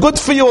tire. It's good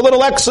for you, a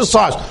little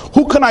exercise.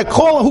 Who can I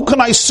call and who can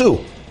I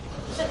sue?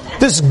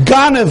 This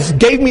Ganav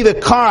gave me the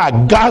car, a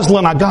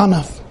Gazlan, a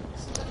Ganav.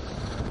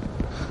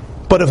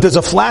 But if there's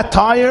a flat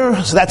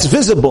tire, so that's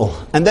visible.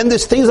 And then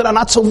there's things that are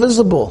not so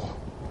visible.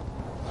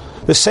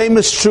 The same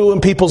is true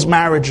in people's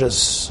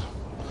marriages.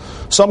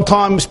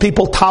 Sometimes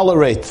people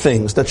tolerate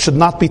things that should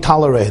not be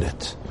tolerated.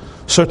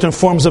 Certain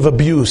forms of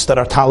abuse that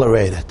are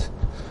tolerated.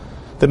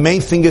 The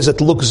main thing is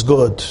it looks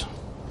good.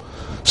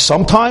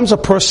 Sometimes a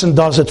person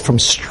does it from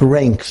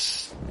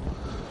strength.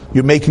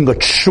 You're making a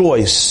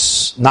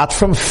choice, not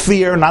from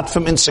fear, not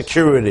from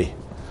insecurity.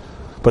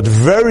 But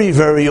very,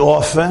 very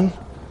often,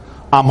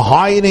 I'm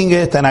hiding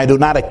it and I do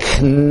not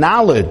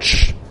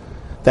acknowledge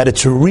that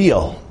it's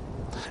real.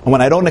 And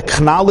when I don't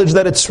acknowledge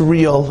that it's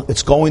real,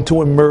 it's going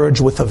to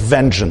emerge with a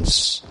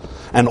vengeance.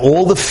 And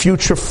all the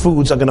future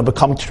foods are going to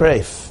become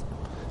treif.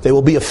 They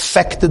will be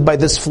affected by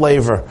this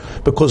flavor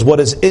because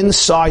what is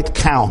inside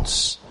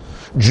counts.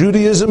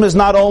 Judaism is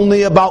not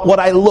only about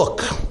what I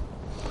look.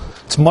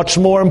 It's much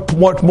more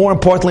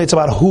importantly, it's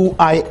about who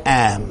I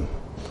am.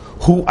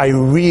 Who I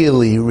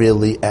really,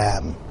 really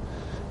am.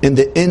 In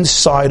the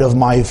inside of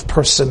my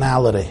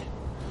personality.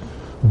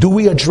 Do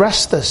we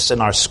address this in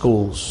our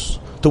schools?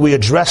 Do we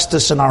address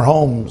this in our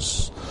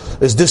homes?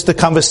 Is this the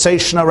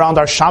conversation around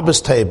our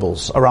Shabbos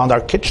tables, around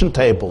our kitchen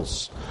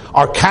tables,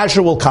 our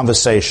casual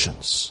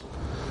conversations?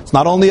 It's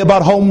not only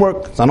about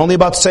homework, it's not only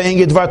about saying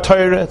Yidvar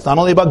Torah, it's not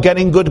only about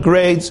getting good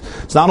grades,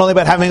 it's not only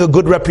about having a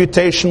good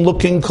reputation,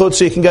 looking good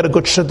so you can get a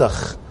good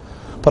shidduch.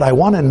 But I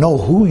want to know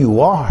who you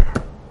are.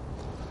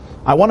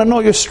 I want to know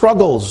your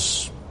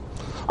struggles.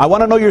 I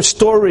want to know your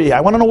story.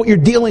 I want to know what you're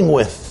dealing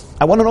with.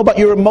 I want to know about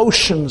your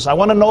emotions. I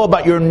want to know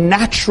about your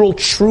natural,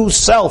 true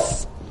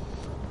self.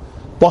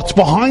 What's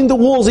behind the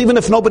walls, even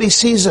if nobody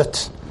sees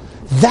it.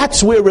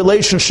 That's where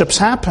relationships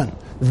happen.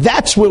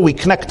 That's where we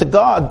connect to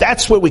God.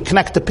 That's where we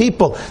connect to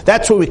people.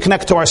 That's where we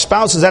connect to our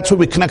spouses. That's where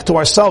we connect to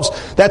ourselves.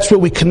 That's where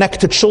we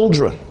connect to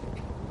children.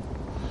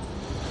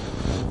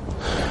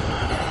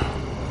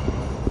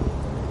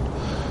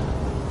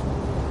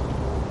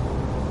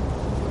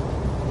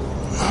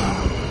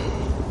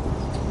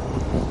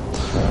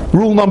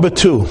 Rule number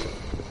 2.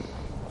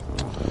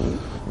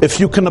 If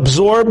you can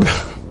absorb,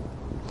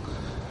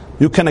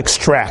 you can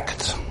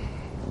extract.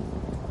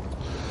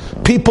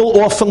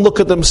 People often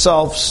look at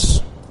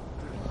themselves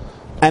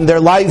and their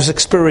lives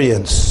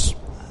experience.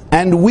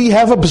 And we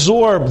have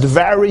absorbed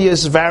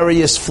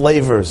various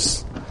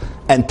flavors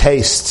and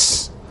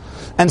tastes.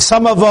 And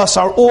some of us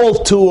are all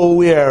too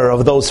aware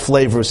of those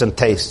flavors and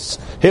tastes.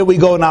 Here we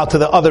go now to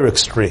the other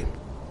extreme.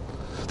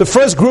 The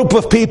first group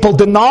of people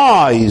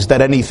denies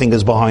that anything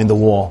is behind the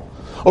wall.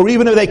 Or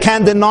even if they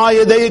can't deny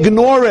it, they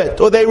ignore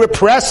it, or they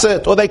repress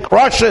it, or they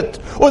crush it,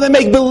 or they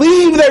make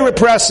believe they're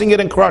repressing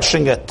it and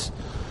crushing it,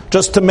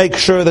 just to make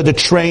sure that the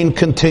train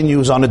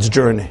continues on its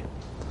journey.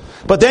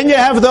 But then you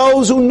have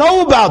those who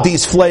know about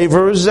these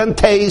flavors and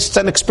tastes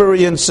and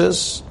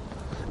experiences,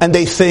 and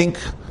they think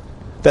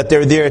that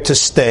they're there to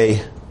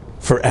stay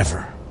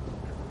forever.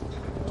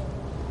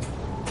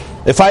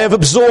 If I have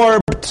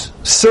absorbed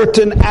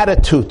certain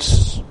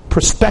attitudes,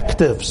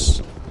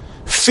 perspectives,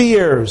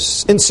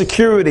 fears,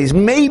 insecurities,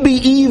 maybe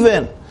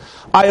even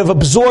I have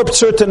absorbed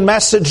certain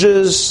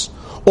messages,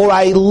 or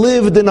I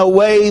lived in a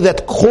way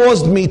that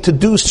caused me to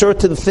do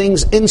certain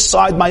things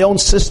inside my own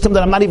system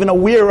that I'm not even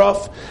aware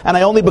of, and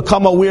I only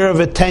become aware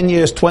of it 10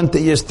 years,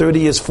 20 years, 30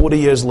 years, 40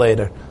 years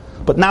later.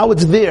 But now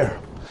it's there.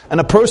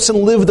 And a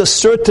person lived a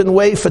certain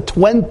way for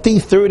 20,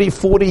 30,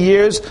 40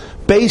 years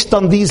based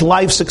on these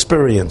life's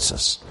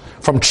experiences,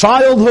 from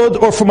childhood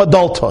or from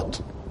adulthood.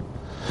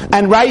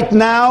 And right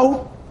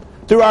now,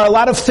 there are a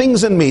lot of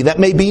things in me that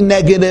may be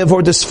negative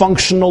or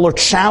dysfunctional or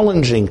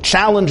challenging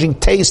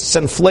tastes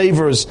and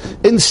flavors,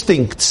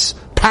 instincts,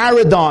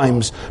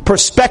 paradigms,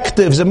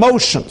 perspectives,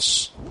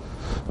 emotions.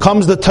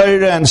 Comes the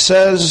Torah and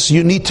says,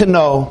 you need to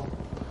know,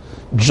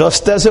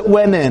 just as it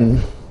went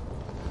in,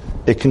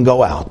 it can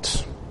go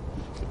out.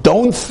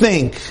 Don't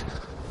think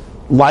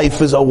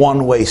life is a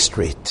one-way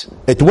street.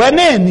 It went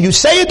in. You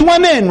say it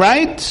went in,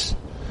 right?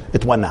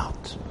 It went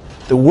out.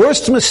 The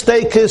worst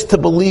mistake is to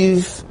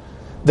believe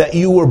that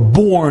you were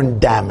born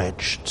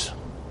damaged.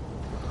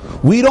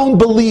 We don't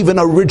believe in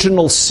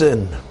original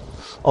sin,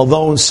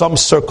 although in some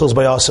circles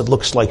by us it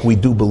looks like we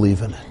do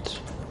believe in it.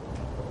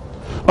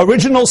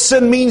 Original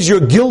sin means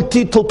you're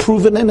guilty till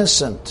proven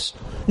innocent.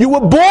 You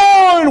were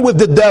born with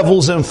the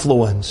devil's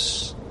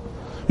influence.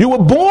 You were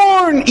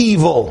born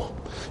evil.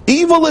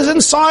 Evil is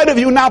inside of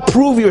you, now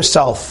prove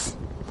yourself.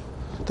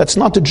 That's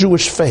not the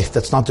Jewish faith,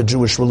 that's not the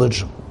Jewish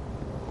religion.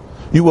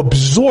 You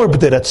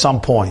absorbed it at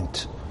some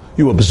point.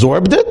 You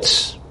absorbed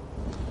it,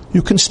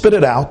 you can spit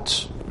it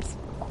out.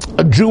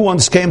 A Jew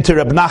once came to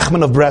Reb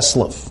Nachman of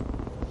Breslov.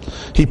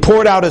 He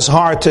poured out his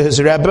heart to his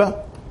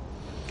Rebbe,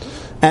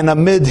 and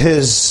amid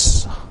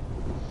his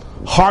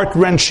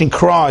heart-wrenching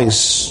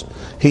cries,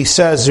 he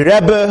says,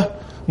 Rebbe,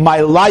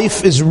 my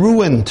life is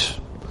ruined.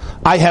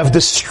 I have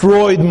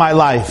destroyed my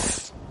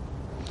life.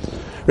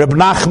 Reb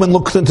Nachman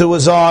looked into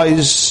his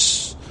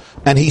eyes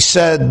and he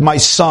said, my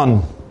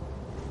son,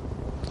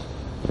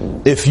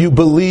 if you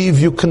believe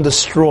you can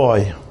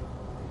destroy,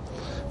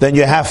 then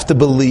you have to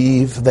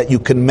believe that you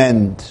can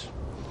mend.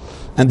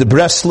 And the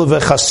Breslov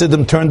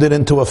Hasidim turned it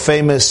into a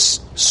famous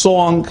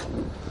song,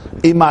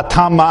 Ima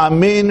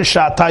ta'amin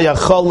she'ata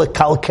yachol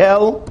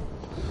lekalkel,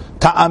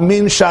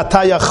 ta'amin she'ata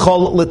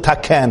yachol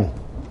letaken.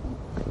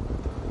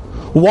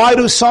 Why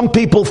do some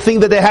people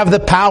think that they have the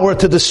power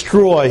to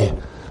destroy,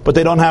 but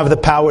they don't have the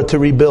power to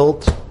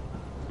rebuild?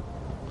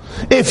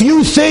 If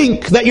you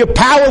think that you're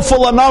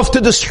powerful enough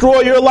to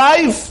destroy your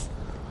life,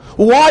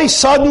 why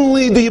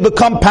suddenly do you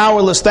become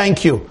powerless,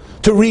 to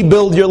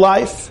rebuild your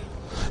life?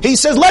 He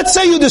says, let's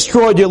say you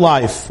destroyed your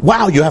life.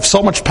 Wow, you have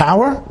so much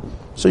power?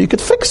 So you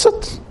could fix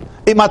it.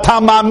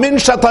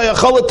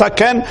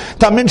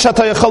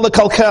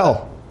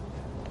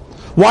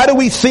 Why do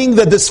we think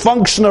that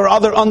dysfunction or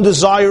other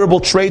undesirable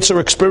traits or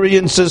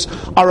experiences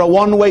are a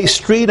one-way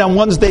street, and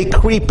once they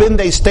creep in,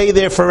 they stay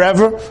there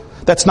forever?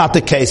 That's not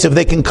the case. If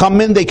they can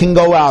come in, they can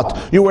go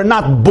out. You were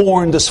not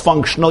born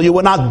dysfunctional. You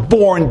were not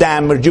born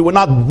damaged. You were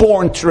not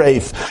born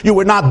treif. You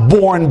were not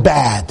born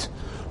bad.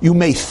 You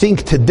may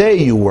think today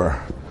you were,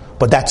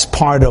 but that's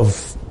part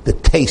of the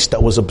taste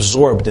that was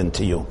absorbed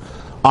into you.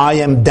 I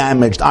am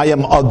damaged, I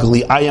am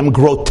ugly, I am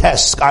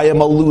grotesque, I am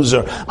a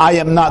loser, I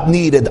am not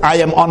needed, I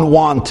am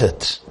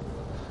unwanted.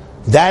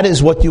 That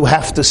is what you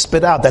have to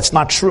spit out. That's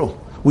not true.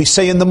 We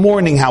say in the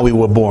morning how we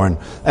were born.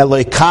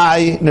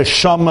 Elokai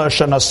neshama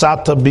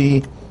shanasata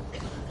bi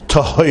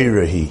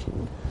tahirahi.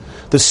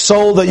 The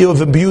soul that you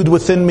have imbued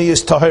within me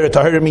is tahira.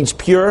 Tahira means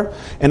pure.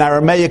 In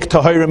Aramaic,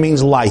 tahira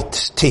means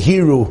light.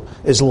 Tehiru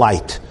is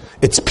light.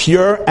 It's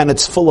pure and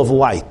it's full of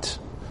light.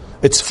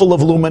 It's full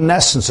of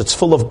luminescence. It's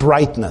full of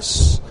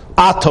brightness.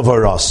 Ata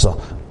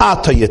varasa,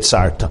 ata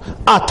yitzarta,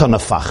 ata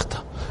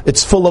nafachta.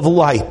 It's full of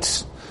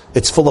light.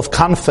 It's full of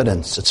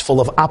confidence. It's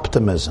full of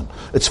optimism.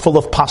 It's full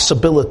of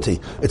possibility.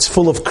 It's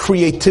full of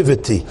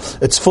creativity.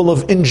 It's full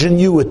of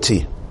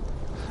ingenuity.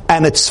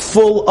 And it's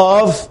full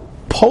of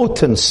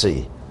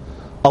potency,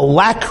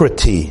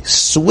 alacrity,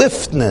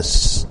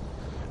 swiftness,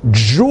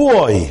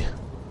 joy.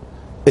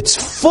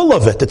 It's full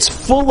of it. It's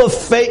full of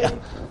faith.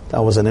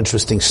 That was an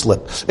interesting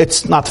slip.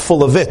 It's not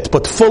full of it,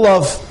 but full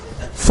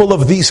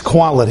of these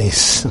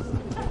qualities.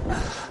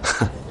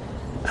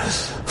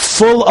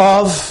 Full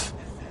of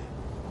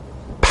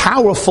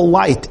powerful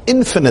light,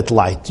 infinite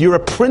light. You're a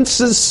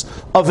princess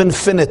of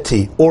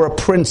infinity, or a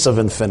prince of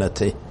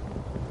infinity.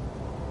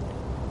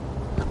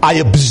 I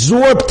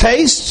absorb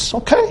tastes,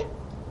 okay.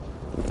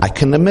 I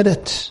can admit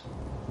it.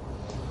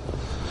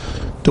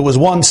 There was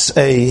once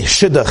a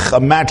shidduch, a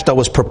match that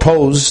was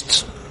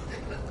proposed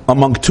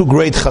among two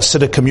great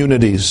Hasidic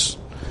communities.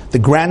 The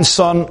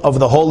grandson of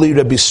the holy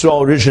Rabbi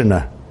Yisrael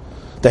Rizhiner,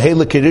 the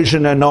Heilige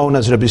Rizhiner known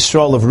as Rabbi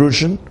Yisrael of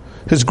Ruzhin,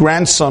 his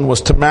grandson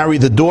was to marry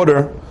the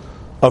daughter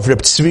of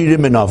Reb Tzvi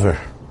Riminover.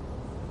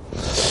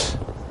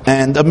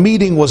 And a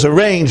meeting was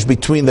arranged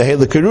between the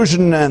Heilige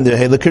Rizhiner and the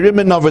Heilige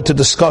Riminover to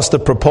discuss the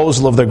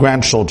proposal of their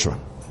grandchildren.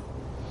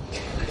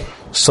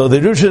 So the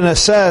Rizhiner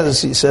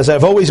says,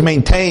 I've always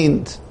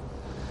maintained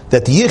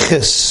that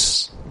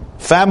yichus,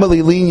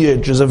 family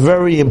lineage, is a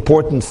very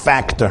important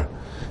factor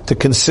to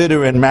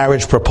consider in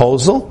marriage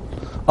proposal.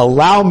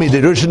 Allow me, the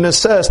Rizhiner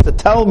says, to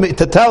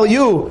tell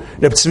you,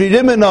 Reb Tzvi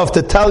Riminov,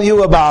 to tell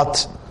you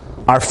about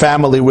our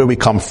family, where we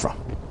come from.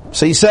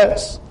 So he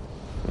says,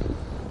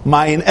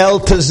 mein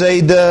Elter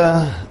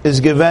Zayde is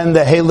given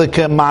the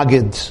Heilige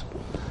Magid.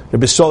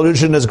 Rabbi Yisrael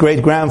Rizhiner's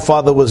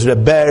great-grandfather was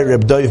Reb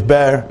Dov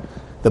Ber,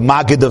 the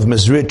Magid of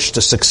Mezrich,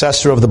 the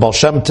successor of the Baal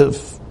Shem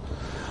Tov.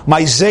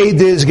 My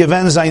Zayde is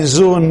given sein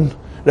Zun,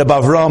 Reb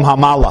Avram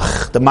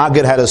HaMalach. The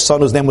Magid had a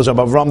son whose name was Reb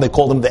Avram. They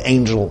called him the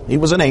angel. He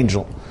was an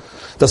angel.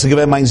 Das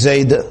given my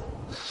Zayde.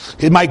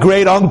 My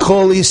great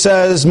uncle, he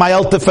says, my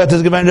Elter Fet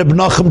is given Reb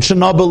Nachum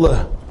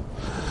Chernobyl.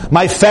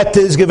 My Fet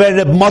is given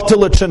Reb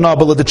Motela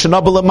Chernobyl, the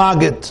Chernobyl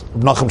Magid.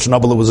 Reb Nachum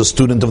Chernobyl was a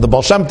student of the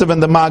Baal Shem Tov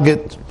and the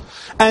Magid.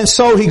 And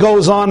so he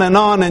goes on, and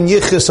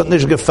Yichus hat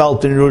nicht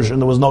gefällt in Ruzhin,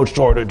 and there was no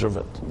shortage of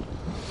it.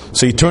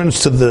 So he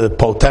turns to the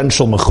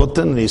potential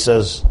Mechutin, and he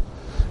says,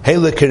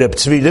 Heilige Reb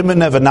Tzvi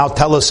Riminov, now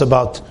tell us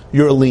about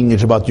your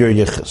lineage, about your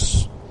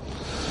Yichus.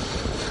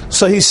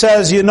 So he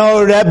says,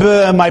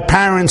 Rebbe, my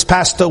parents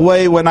passed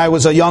away when I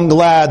was a young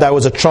lad. I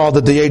was a child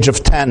at the age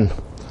of 10.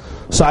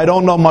 So I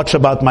don't know much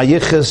about my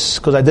Yichus,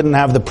 because I didn't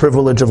have the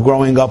privilege of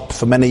growing up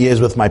for many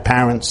years with my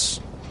parents.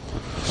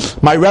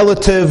 My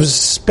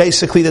relatives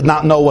basically did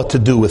not know what to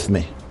do with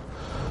me.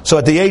 So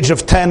at the age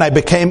of 10, I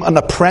became an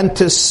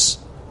apprentice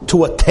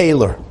to a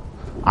tailor,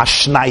 a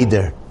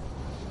Schneider.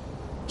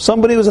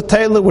 Somebody who was a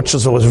tailor, which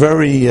was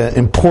very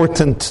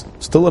important,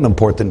 still an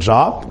important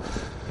job.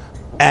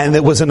 And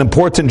it was an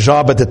important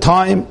job at the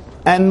time.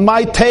 And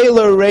my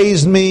tailor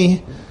raised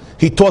me.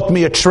 He taught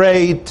me a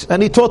trade,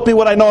 and he taught me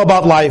what I know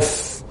about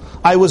life.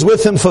 I was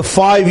with him for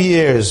 5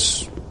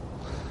 years.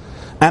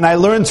 And I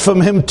learned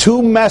from him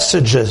 2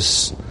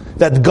 messages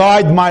that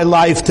guide my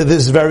life to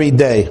this very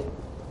day.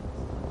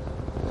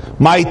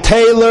 My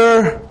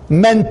tailor,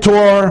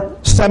 mentor,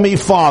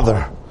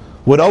 semi-father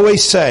would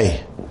always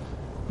say,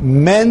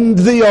 mend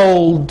the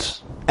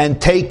old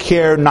and take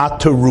care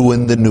not to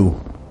ruin the new.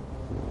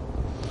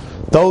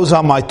 Those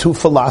are my 2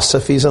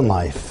 philosophies in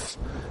life.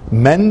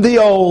 Mend the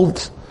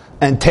old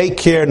and take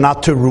care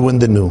not to ruin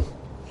the new.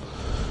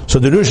 So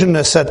the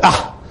Ruzhiner said,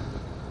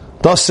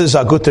 das is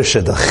a guter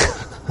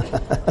shidduch.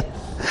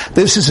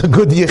 This is a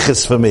good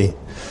yichus for me.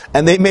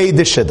 And they made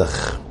the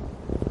shidduch.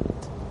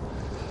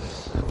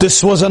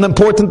 This was an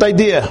important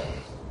idea.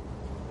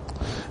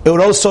 It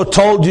also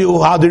told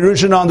you how the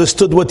Ruzhiner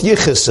understood what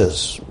yichus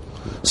is.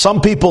 Some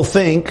people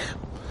think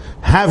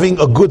having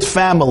a good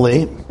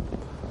family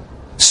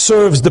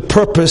serves the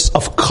purpose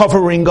of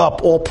covering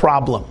up all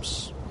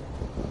problems.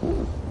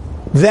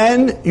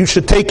 Then you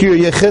should take your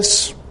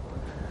yichus,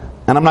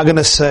 and I'm not going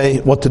to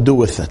say what to do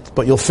with it,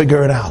 but you'll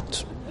figure it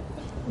out.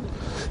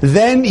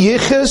 Then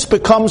yichus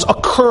becomes a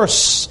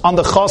curse on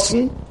the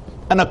chassan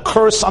and a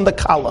curse on the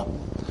kala.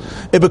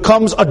 It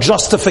becomes a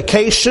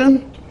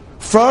justification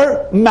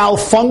for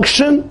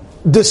malfunction,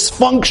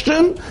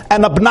 dysfunction,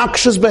 and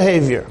obnoxious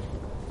behavior.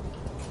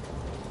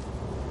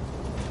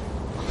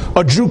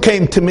 A Jew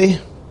came to me.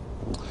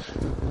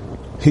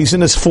 He's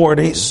in his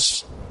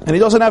 40s, and he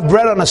doesn't have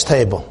bread on his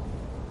table.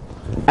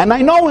 And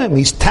I know him.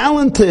 He's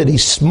talented.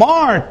 He's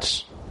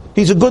smart.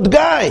 He's a good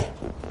guy.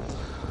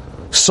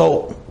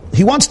 So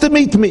he wants to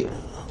meet me.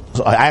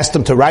 So I asked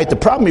him to write the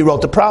problem. He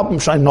wrote the problem.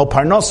 No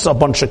parnos, a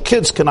bunch of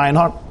kids. Can I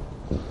not?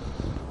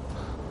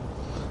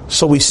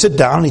 So we sit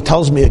down. He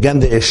tells me again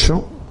the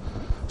issue.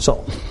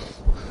 So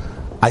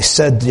I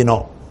said,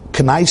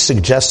 can I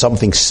suggest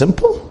something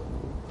simple?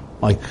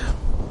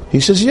 He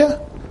says, yeah.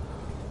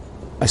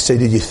 I say,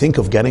 did you think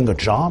of getting a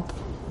job?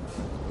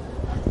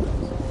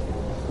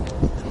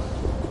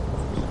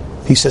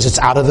 He says, it's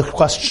out of the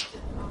question.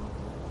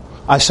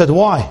 I said,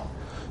 why?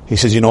 He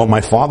says, you know what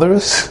my father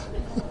is?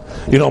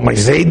 You know what my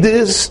Zayd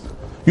is?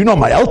 You know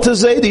my Elta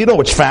Zayd? You know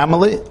which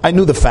family? I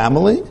knew the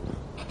family.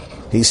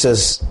 He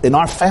says, in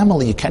our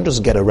family, you can't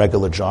just get a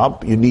regular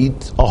job. You need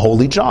a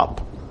holy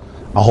job.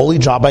 A holy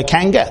job I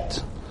can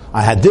get.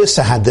 I had this,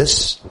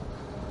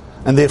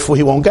 and therefore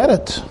he won't get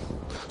it.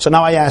 So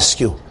now I ask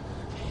you,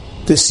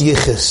 this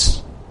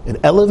yichus,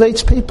 it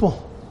elevates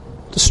people,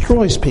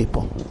 destroys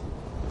people.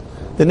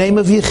 The name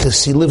of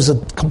yichus, he lives a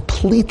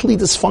completely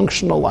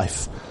dysfunctional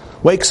life.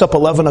 Wakes up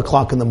 11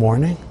 o'clock in the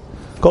morning,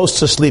 goes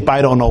to sleep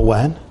I don't know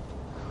when.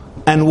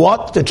 And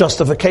what? The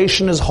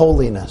justification is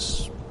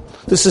holiness.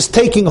 This is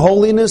taking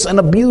holiness and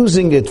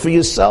abusing it for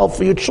yourself,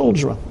 for your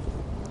children.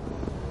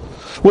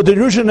 What the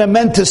Ruzhiner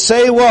meant to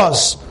say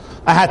was,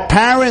 I had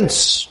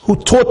parents who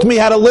taught me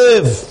how to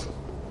live.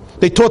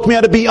 They taught me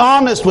how to be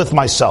honest with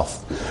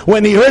myself.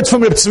 When he heard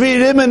from Reb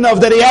Tzvi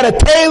Rimanov that he had a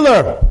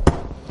tailor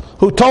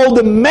who told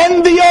him,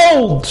 mend the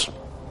old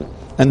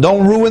and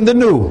don't ruin the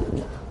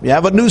new. You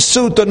have a new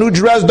suit, a new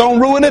dress, don't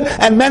ruin it,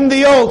 and mend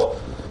the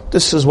old.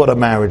 This is what a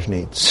marriage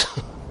needs.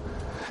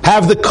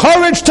 Have the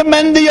courage to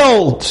mend the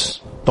old.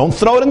 Don't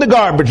throw it in the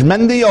garbage.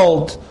 Mend the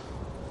old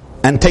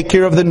and take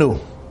care of the new.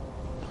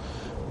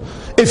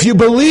 If you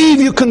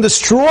believe you can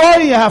destroy,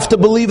 you have to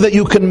believe that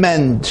you can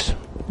mend.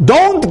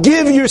 Don't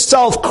give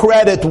yourself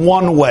credit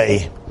one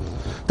way.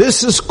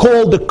 This is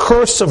called the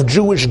curse of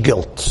Jewish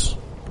guilt.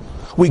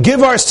 We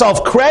give ourselves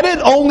credit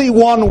only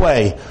one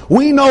way.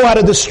 We know how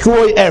to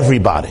destroy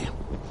everybody.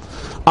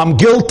 I'm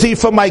guilty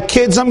for my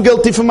kids, I'm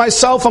guilty for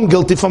myself, I'm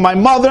guilty for my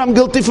mother, I'm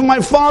guilty for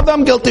my father,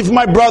 I'm guilty for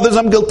my brothers,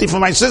 I'm guilty for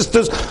my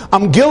sisters,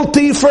 I'm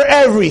guilty for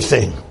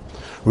everything.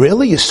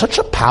 Really? You're such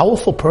a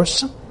powerful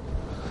person?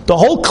 The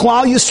whole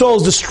Klal Yisrael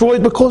is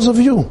destroyed because of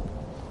you.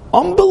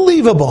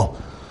 Unbelievable.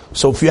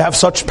 So if you have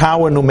such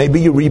power,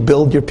 maybe you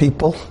rebuild your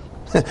people.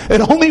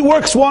 It only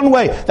works one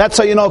way. That's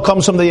how you know it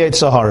comes from the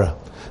Yetzer Hara.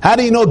 How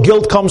do you know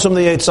guilt comes from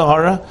the Yetzer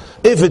Hara?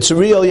 If it's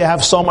real, you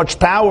have so much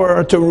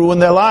power to ruin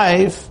their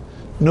life.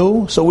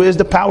 No, so where's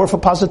the power for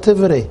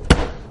positivity?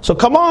 So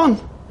come on.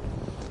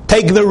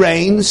 Take the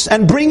reins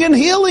and bring in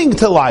healing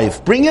to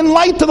life. Bring in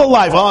light to the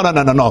life. Oh,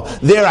 no.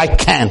 There I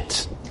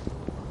can't.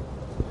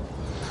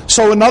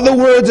 So in other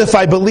words, if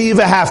I believe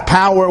I have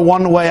power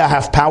one way, I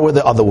have power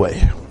the other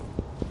way.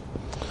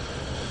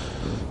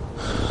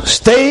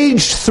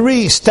 Stage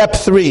 3, step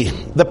 3,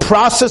 the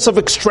process of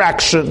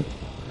extraction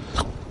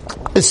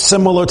is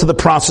similar to the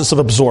process of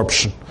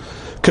absorption.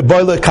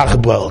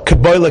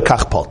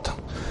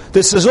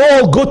 This is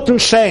all gut and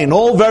shein,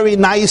 all very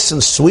nice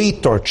and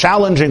sweet or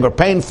challenging or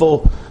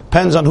painful.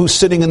 Depends on who's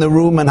sitting in the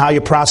room and how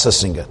you're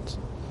processing it.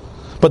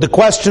 But the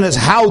question is,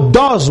 how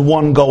does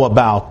one go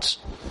about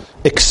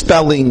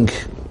expelling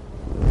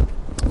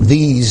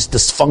these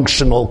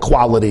dysfunctional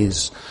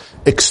qualities,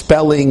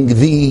 expelling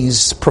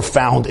these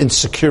profound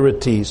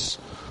insecurities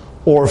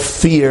or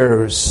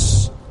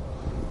fears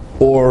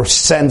or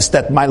sense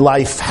that my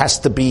life has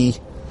to be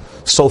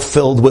so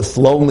filled with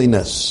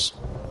loneliness?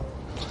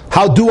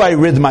 How do I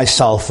rid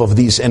myself of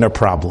these inner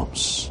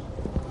problems?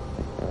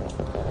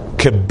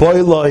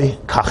 Keboiloi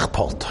kach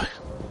poltoi.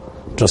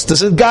 Just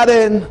as it got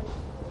in,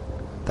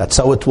 that's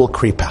how it will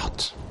creep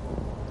out.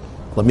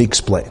 Let me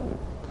explain.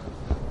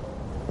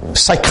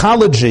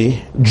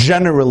 Psychology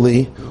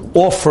generally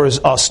offers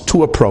us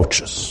two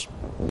approaches.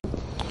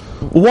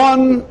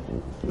 One,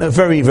 in a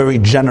very, very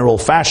general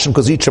fashion,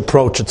 because each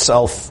approach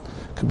itself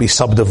could be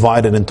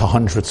subdivided into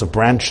hundreds of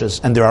branches,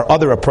 and there are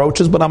other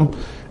approaches, but I'm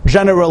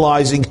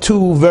generalizing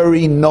two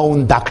very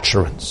known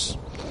doctrines.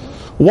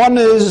 One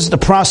is the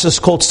process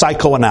called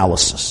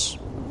psychoanalysis.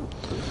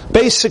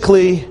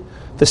 Basically,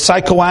 the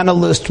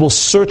psychoanalyst will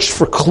search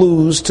for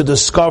clues to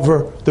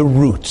discover the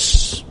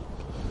roots.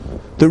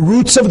 The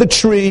roots of the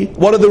tree.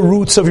 What are the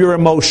roots of your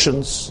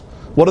emotions?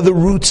 What are the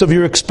roots of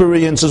your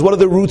experiences? What are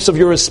the roots of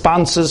your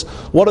responses?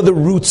 What are the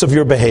roots of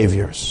your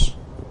behaviors?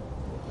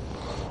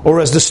 Or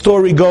as the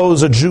story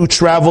goes, a Jew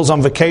travels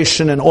on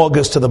vacation in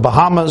August to the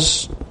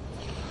Bahamas.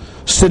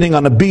 Sitting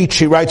on a beach,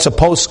 he writes a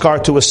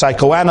postcard to a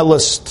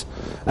psychoanalyst,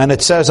 and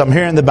it says, "I'm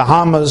here in the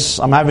Bahamas,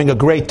 I'm having a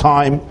great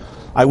time.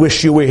 I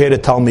wish you were here to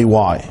tell me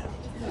why."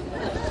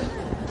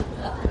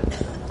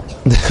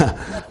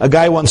 A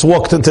guy once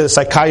walked into a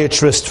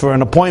psychiatrist for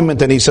an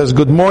appointment, and he says,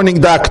 "Good morning,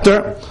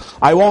 doctor.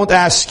 I won't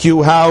ask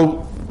you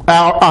how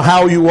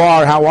you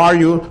are, how are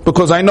you,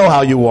 because I know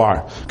how you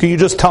are. Can you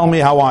just tell me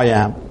how I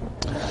am?"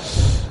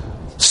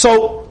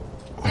 So,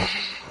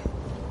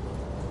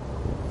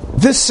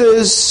 this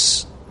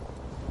is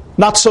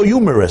not so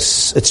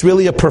humorous. It's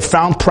really a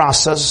profound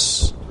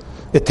process.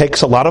 It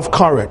takes a lot of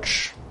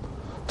courage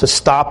to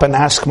stop and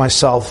ask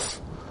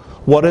myself,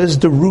 what is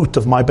the root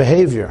of my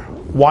behavior?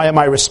 Why am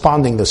I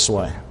responding this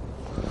way?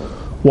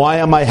 Why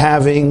am I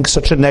having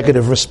such a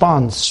negative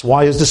response?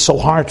 Why is this so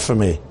hard for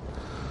me?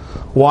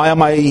 Why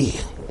am I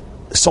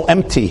so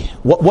empty?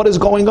 What is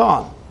going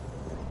on?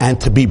 And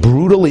to be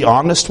brutally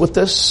honest with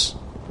this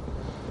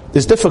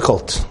is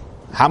difficult.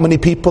 How many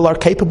people are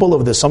capable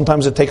of this?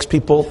 Sometimes it takes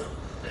people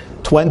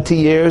 20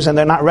 years and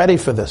they're not ready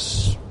for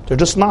this. They're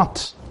just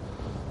not.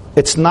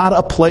 It's not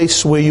a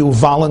place where you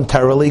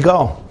voluntarily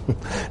go.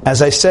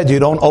 As I said, you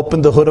don't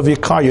open the hood of your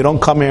car. You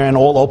don't come here and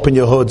all open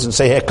your hoods and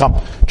say, "Hey, come,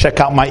 check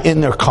out my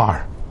inner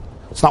car."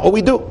 It's not what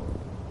we do.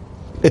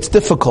 It's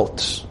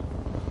difficult.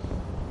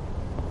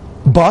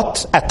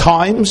 But at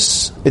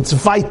times, it's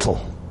vital.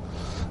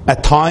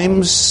 At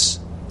times,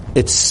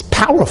 it's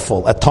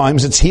powerful. At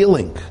times, it's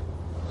healing.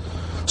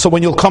 So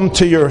when you'll come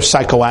to your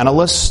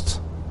psychoanalyst,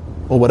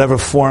 or whatever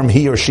form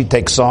he or she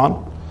takes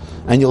on,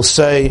 and you'll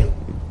say,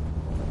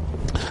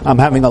 "I'm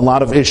having a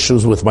lot of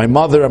issues with my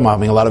mother, I'm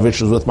having a lot of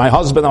issues with my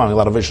husband, I'm having a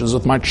lot of issues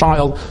with my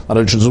child, a lot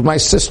of issues with my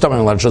sister, I'm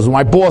having a lot of issues with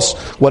my boss,"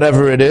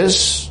 whatever it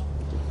is,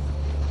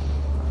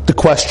 the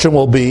question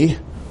will be,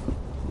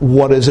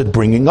 what is it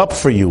bringing up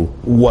for you?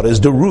 What is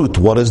the root?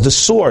 What is the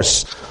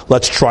source?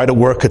 Let's try to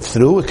work it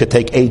through. It could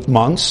take 8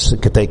 months,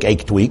 it could take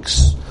 8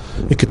 weeks,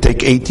 it could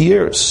take 8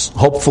 years.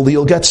 Hopefully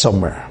you'll get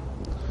somewhere.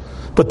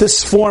 But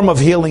this form of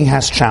healing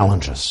has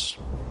challenges.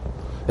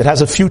 It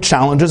has a few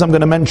challenges. I'm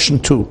going to mention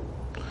 2.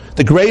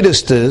 The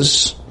greatest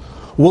is,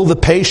 will the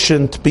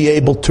patient be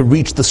able to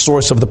reach the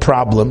source of the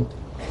problem,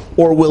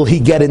 or will he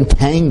get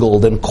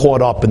entangled and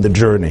caught up in the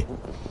journey?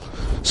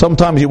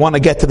 Sometimes you want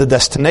to get to the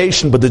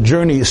destination, but the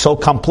journey is so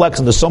complex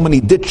and there's so many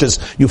ditches,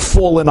 you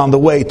fall in on the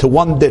way to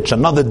one ditch,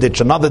 another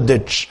ditch,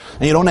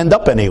 and you don't end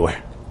up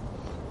anywhere.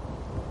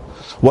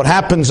 What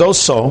happens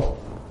also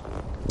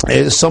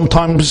is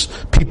sometimes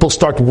people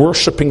start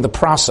worshiping the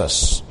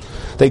process.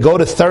 They go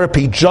to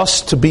therapy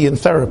just to be in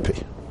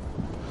therapy.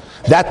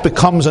 That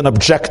becomes an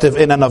objective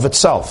in and of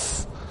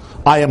itself.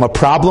 I am a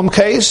problem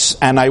case,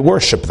 and I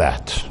worship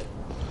that.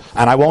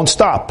 And I won't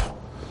stop.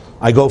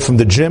 I go from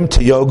the gym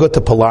to yoga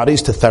to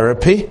Pilates to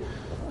therapy,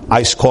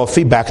 iced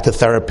coffee, back to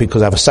therapy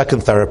because I have a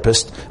second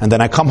therapist, and then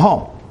I come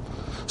home.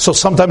 So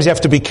sometimes you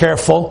have to be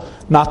careful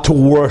not to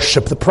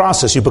worship the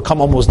process. You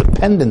become almost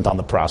dependent on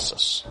the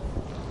process.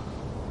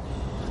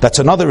 That's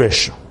another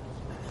issue.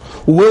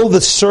 Will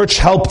the search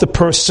help the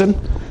person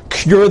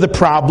cure the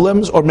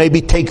problems, or maybe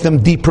take them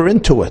deeper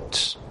into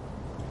it?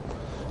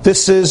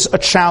 This is a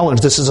challenge.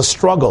 This is a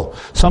struggle.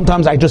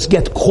 Sometimes I just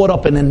get caught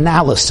up in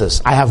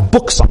analysis. I have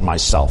books on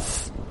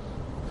myself.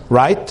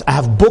 Right? I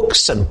have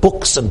books and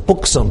books and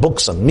books and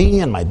books on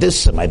me and my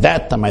this and my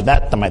that and my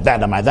that and my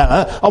that and my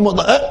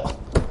that.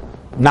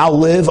 Now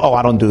live. Oh,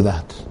 I don't do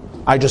that.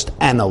 I just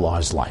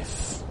analyze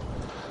life.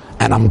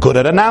 And I'm good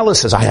at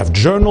analysis. I have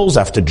journals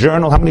after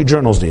journal. How many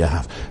journals do you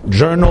have?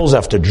 Journals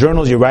after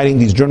journals. You're writing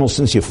these journals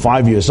since you're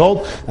 5 years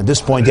old. At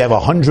this point, you have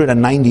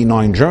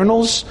 199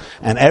 journals.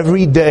 And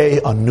every day,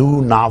 a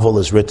new novel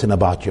is written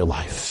about your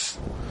life.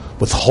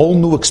 With whole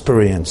new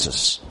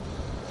experiences.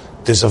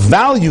 There's a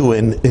value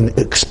in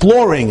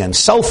exploring and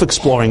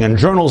self-exploring and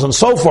journals and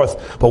so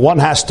forth. But one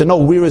has to know,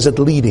 where is it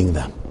leading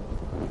them?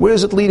 Where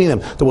is it leading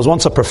them? There was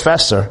once a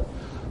professor.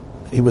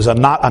 He was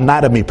an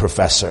anatomy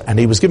professor, and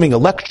he was giving a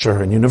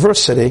lecture in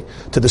university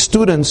to the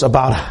students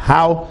about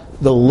how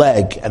the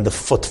leg and the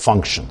foot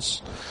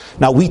functions.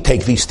 Now we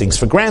take these things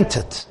for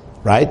granted,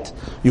 right?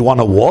 You want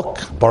to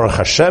walk, Baruch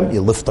Hashem,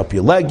 you lift up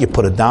your leg, you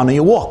put it down and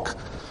you walk.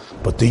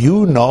 But do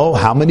you know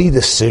how many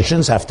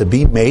decisions have to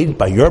be made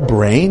by your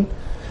brain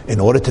in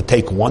order to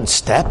take one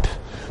step?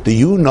 Do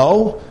you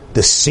know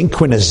the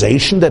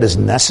synchronization that is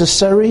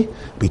necessary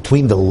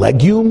between the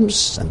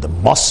legumes and the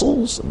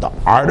muscles and the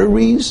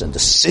arteries and the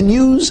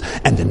sinews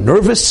and the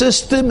nervous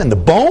system and the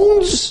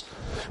bones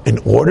in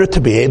order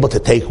to be able to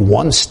take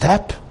one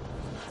step?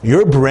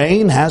 Your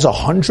brain has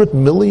 100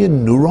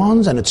 million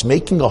neurons and it's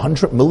making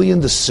 100 million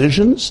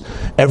decisions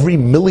every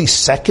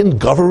millisecond,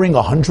 governing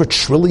 100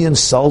 trillion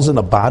cells in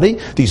the body.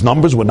 These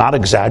numbers were not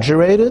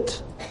exaggerated.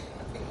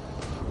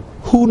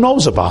 Who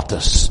knows about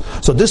this?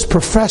 So this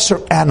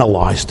professor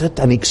analyzed it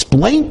and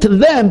explained to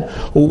them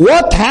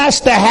what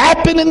has to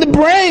happen in the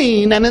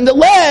brain and in the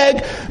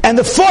leg and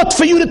the foot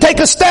for you to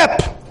take a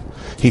step.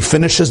 He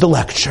finishes the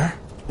lecture.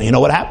 And you know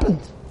what happened?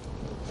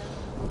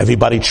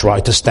 Everybody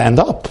tried to stand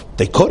up.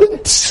 They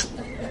couldn't.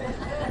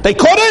 They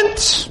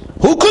couldn't.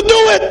 Who could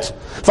do it?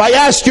 If I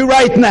ask you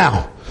right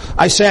now,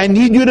 I say, I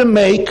need you to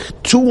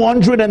make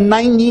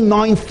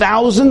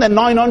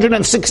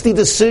 299,960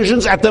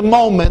 decisions at the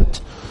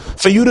moment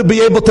for you to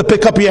be able to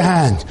pick up your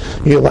hand.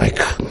 You're like,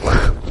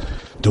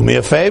 do me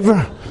a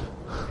favor?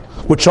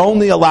 Which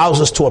only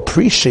allows us to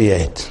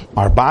appreciate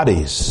our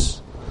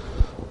bodies,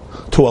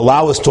 to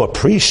allow us to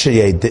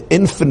appreciate the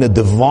infinite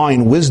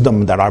divine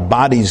wisdom that our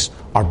bodies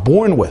are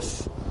born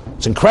with.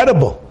 It's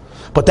incredible.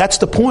 But that's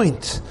the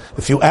point.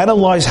 If you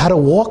analyze how to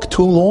walk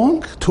too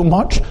long, too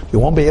much, you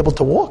won't be able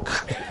to walk.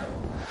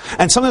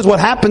 And sometimes what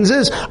happens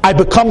is, I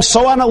become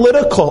so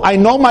analytical. I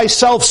know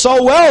myself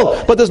so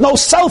well, but there's no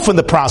self in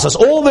the process.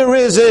 All there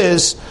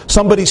is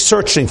somebody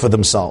searching for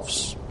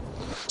themselves.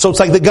 So it's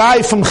like the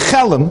guy from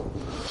Chelm,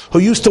 who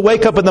used to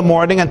wake up in the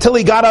morning until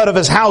he got out of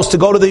his house to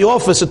go to the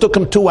office. It took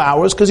him 2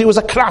 hours because he was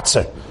a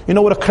kratzer. You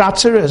know what a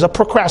kratzer is? A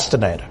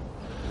procrastinator.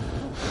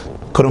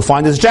 Couldn't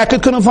find his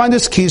jacket, couldn't find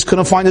his keys,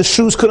 couldn't find his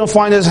shoes, couldn't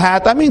find his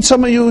hat. I mean,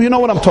 some of you know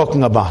what I'm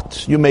talking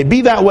about. You may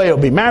be that way or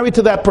be married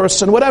to that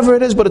person, whatever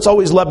it is, but it's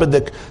always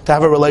lebedik to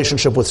have a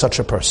relationship with such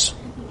a person.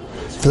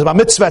 If it's a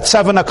mitzvah at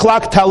 7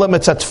 o'clock, tell him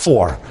it's at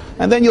 4.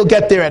 And then you'll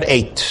get there at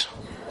 8.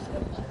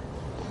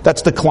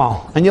 That's the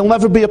klal. And you'll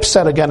never be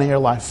upset again in your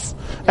life.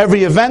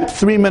 Every event,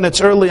 3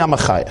 minutes early, I'm a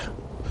chaya.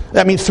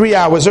 I mean, 3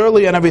 hours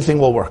early and everything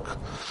will work.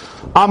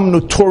 I'm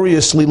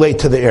notoriously late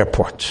to the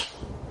airport.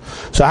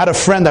 So I had a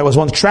friend I was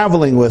once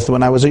traveling with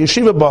when I was a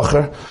yeshiva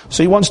bacher.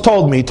 So he once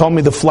told me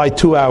the flight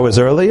 2 hours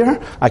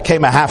earlier. I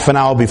came a half an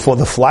hour before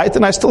the flight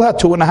and I still had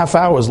 2.5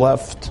 hours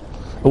left.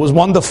 It was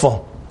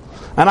wonderful.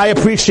 And I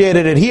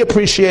appreciated it. He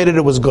appreciated it.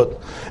 It was good.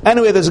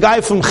 Anyway, this guy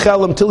from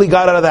Chelm, till he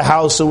got out of the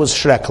house, it was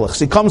shrecklich.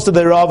 He comes to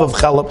the Rav of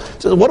Chelm. He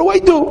says, what do I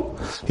do?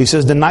 He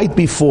says, the night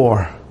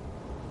before,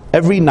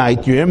 every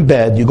night you're in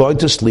bed, you're going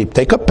to sleep,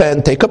 take a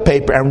pen, take a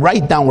paper, and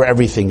write down where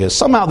everything is.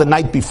 Somehow the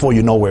night before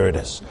you know where it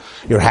is.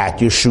 Your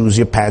hat, your shoes,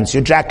 your pants,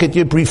 your jacket,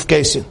 your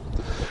briefcase.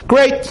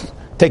 Great.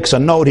 Takes a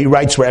note, he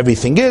writes where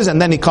everything is, and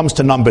then he comes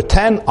to number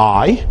 10,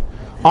 I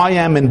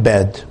am in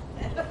bed.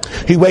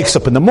 He wakes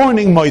up in the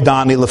morning,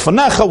 Moidani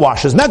lefanecha,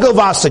 washes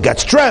negelvasa,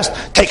 gets dressed,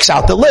 takes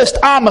out the list,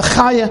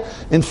 Mechaya.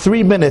 In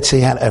 3 minutes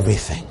he had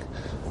everything.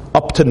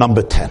 Up to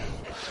number 10.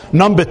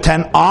 Number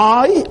 10,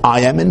 I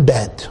am in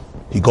bed.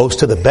 He goes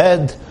to the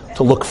bed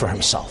to look for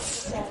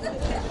himself.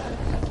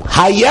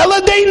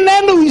 Hayela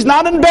nenu, he's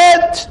not in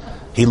bed.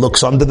 He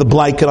looks under the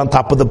blanket, on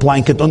top of the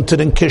blanket, unter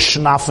den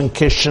Kissen, auf den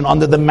Kissen,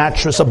 under the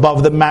mattress,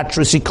 above the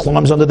mattress. He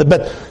climbs under the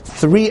bed.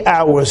 3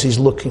 hours he's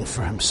looking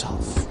for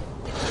himself.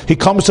 He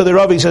comes to the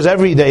Rav, he says,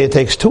 every day it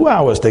takes 2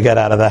 hours to get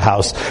out of the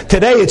house.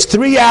 Today it's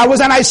 3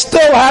 hours and I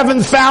still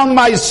haven't found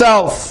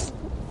myself.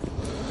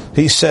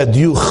 He said,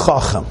 you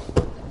chacham,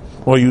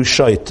 or you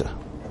shaita.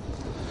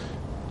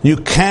 You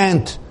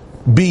can't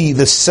be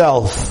the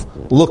self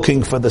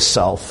looking for the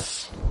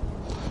self.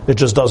 It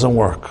just doesn't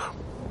work.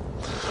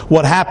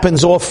 What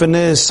happens often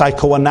is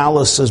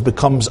psychoanalysis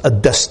becomes a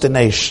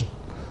destination,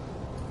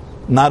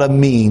 not a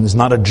means,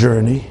 not a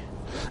journey.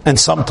 And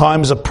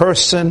sometimes a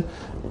person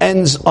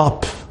ends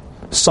up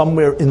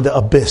somewhere in the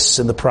abyss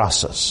in the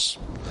process.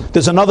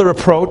 There's another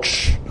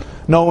approach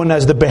known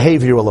as the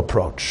behavioral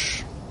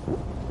approach.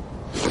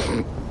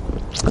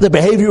 The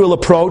behavioral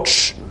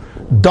approach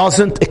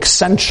doesn't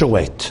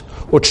accentuate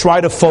or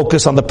try to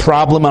focus on the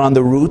problem and on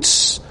the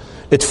roots.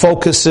 It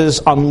focuses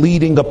on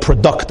leading a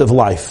productive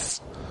life,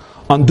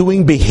 on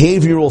doing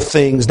behavioral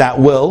things that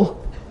will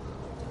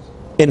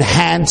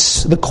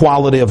enhance the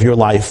quality of your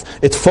life.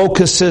 It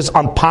focuses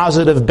on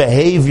positive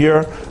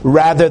behavior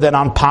rather than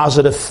on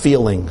positive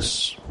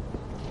feelings.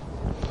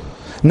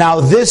 Now,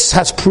 this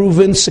has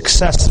proven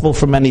successful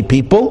for many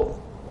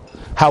people.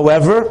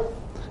 However,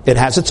 it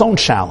has its own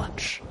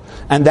challenge.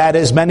 And that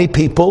is, many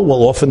people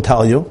will often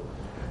tell you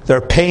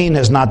their pain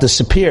has not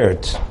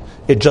disappeared.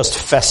 It just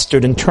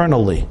festered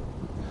internally.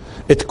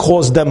 It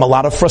caused them a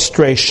lot of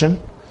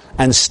frustration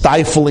and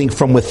stifling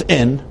from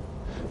within,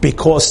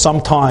 because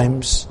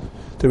sometimes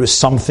there is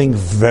something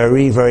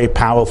very, very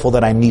powerful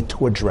that I need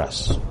to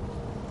address.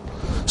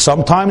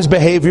 Sometimes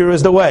behavior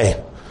is the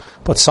way.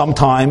 But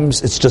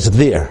sometimes it's just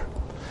there.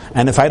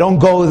 And if I don't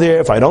go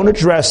there, if I don't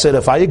address it,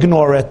 if I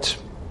ignore it,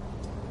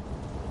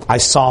 I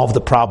solve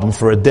the problem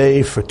for a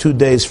day, for 2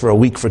 days, for a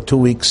week, for 2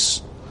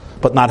 weeks,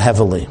 but not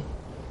heavily.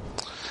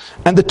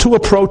 And the two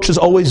approaches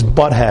always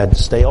butt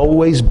heads. They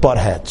always butt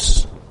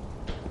heads.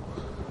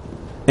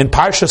 In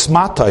Parshas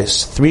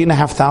Matos,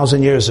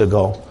 3,500 years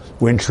ago,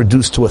 we're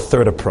introduced to a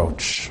third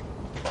approach.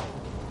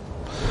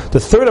 The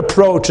third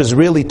approach is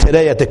really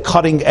today at the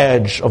cutting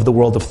edge of the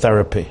world of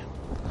therapy.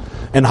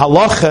 In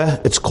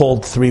halacha, it's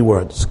called 3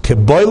 words.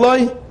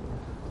 Keboiloi,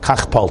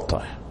 kach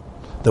paltai.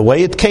 The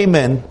way it came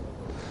in,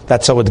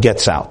 that's how it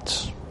gets out.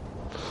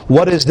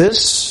 What is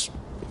this?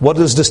 What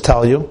does this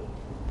tell you?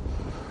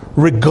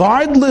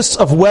 Regardless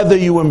of whether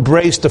you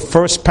embrace the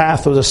first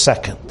path or the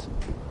second,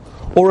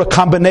 or a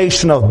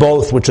combination of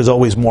both, which is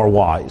always more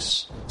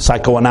wise,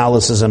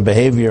 psychoanalysis and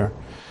behavior,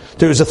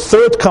 there is a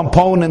third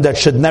component that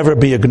should never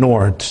be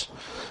ignored,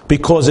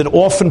 because it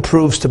often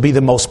proves to be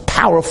the most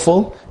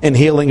powerful in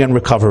healing and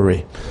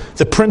recovery.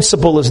 The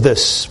principle is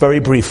this, very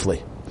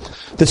briefly.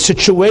 The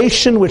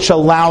situation which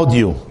allowed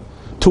you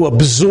to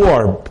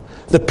absorb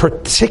the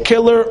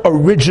particular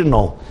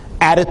original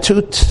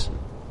attitude,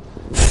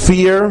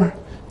 fear,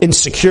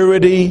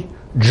 insecurity,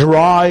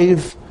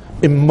 drive,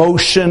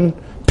 emotion,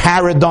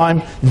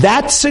 paradigm,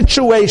 that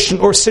situation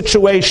or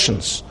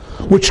situations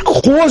which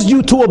caused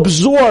you to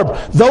absorb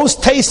those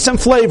tastes and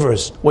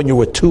flavors when you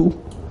were 2,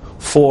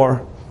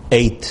 4,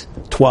 8,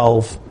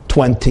 12,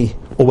 20,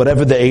 or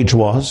whatever the age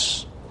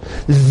was,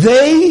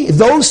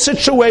 those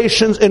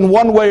situations in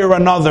one way or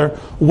another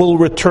will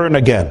return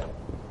again.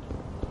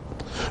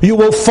 You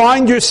will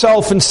find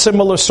yourself in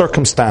similar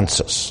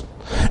circumstances.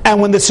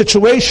 And when the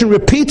situation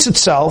repeats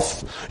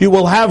itself, you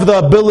will have the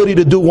ability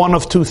to do one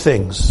of 2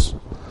 things.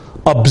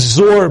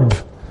 Absorb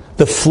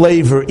the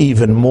flavor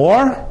even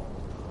more,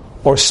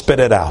 or spit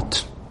it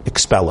out,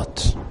 expel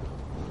it.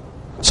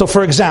 So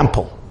for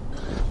example,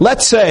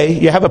 let's say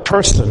you have a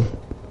person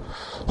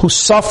who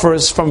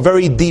suffers from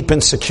very deep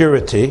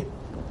insecurity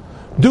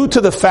due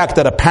to the fact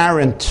that a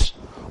parent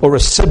or a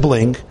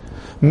sibling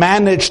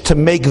managed to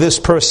make this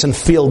person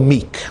feel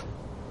meek.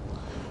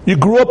 You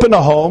grew up in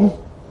a home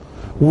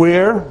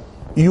where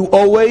you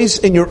always,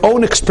 in your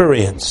own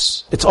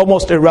experience, it's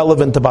almost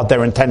irrelevant about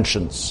their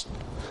intentions.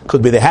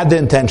 Could be they had the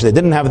intention, they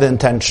didn't have the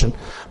intention.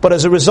 But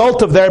as a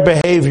result of their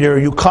behavior,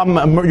 you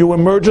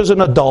emerge as an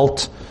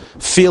adult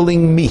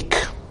feeling meek,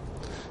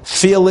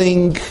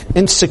 feeling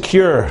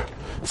insecure,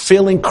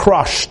 feeling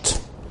crushed.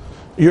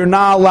 You're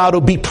not allowed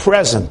to be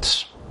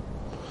present.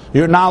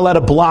 You're not allowed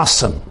to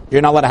blossom.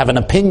 You're not allowed to have an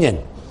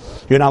opinion.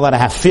 You're not allowed to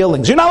have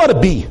feelings. You're not allowed to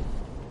be.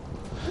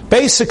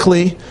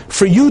 Basically,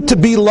 for you to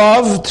be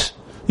loved,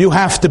 you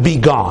have to be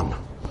gone.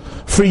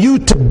 For you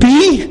to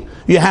be,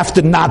 you have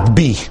to not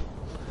be.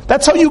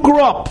 That's how you grew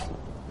up.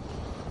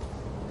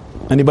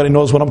 Anybody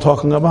knows what I'm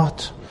talking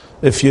about?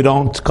 If you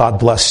don't, God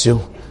bless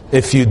you.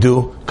 If you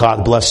do,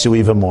 God bless you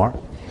even more.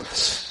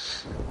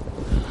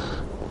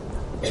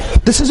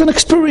 This is an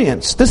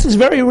experience. This is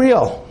very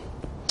real.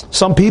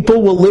 Some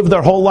people will live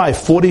their whole life,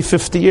 40,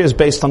 50 years,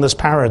 based on this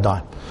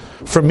paradigm.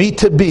 For me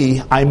to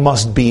be, I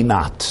must be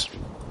not.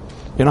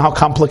 You know how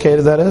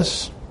complicated that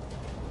is?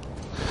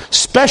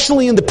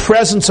 Especially in the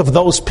presence of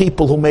those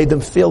people who made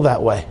them feel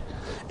that way.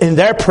 In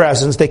their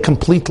presence, they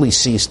completely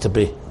cease to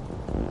be.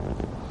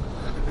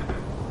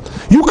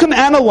 You can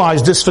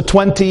analyze this for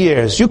 20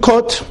 years. You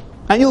could,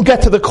 and you'll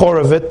get to the core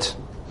of it.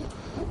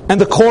 And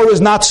the core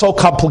is not so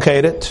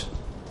complicated.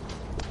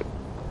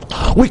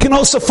 We can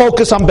also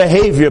focus on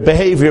behavior.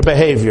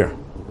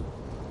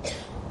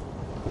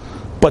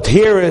 But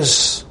here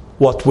is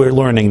what we're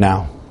learning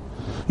now.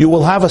 You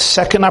will have a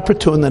second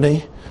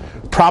opportunity,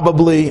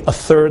 probably a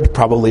third,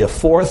 probably a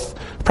fourth,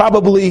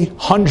 probably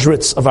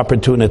hundreds of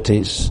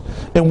opportunities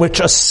in which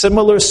a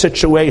similar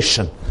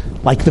situation,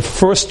 like the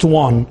first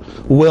one,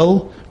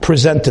 will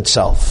present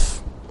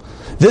itself.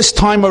 This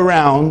time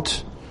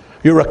around,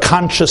 you're a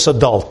conscious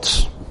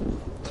adult.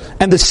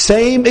 And the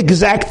same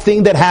exact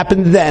thing that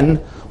happened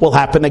then will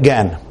happen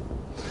again.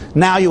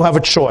 Now you have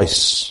a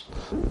choice.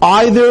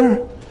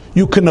 Either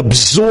you can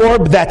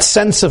absorb that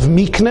sense of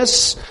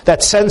meekness,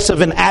 that sense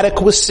of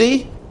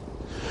inadequacy.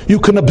 You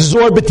can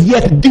absorb it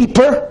yet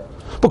deeper,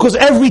 because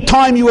every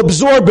time you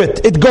absorb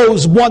it, it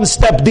goes one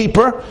step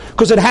deeper,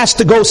 because it has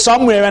to go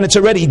somewhere and it's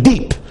already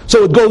deep.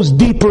 So it goes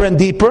deeper and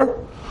deeper.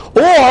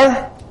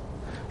 Or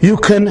you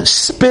can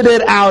spit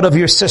it out of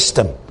your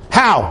system.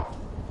 How?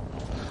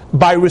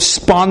 By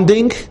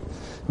responding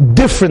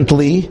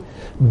differently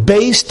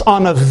based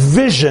on a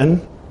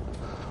vision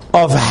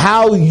of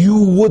how you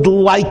would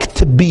like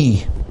to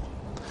be.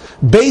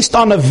 Based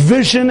on a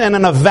vision and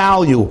on a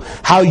value,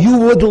 how you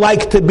would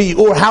like to be,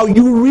 or how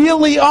you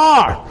really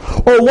are,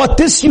 or what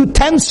this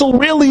utensil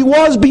really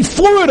was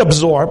before it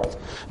absorbed.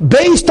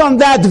 Based on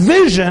that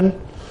vision,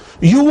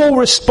 you will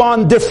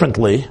respond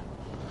differently.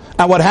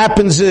 And what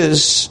happens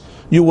is,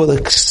 you will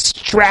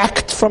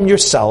extract from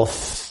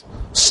yourself,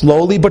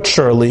 slowly but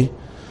surely,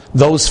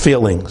 those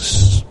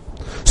feelings.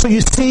 So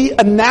you see,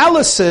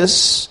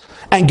 analysis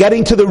and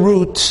getting to the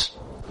root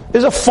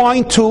is a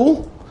fine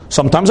tool,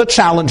 sometimes a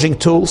challenging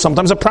tool,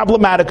 sometimes a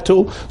problematic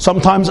tool,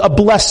 sometimes a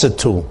blessed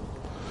tool.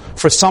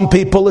 For some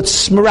people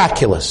it's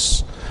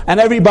miraculous, and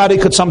everybody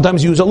could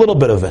sometimes use a little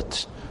bit of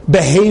it.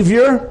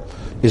 Behavior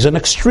is an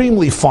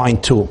extremely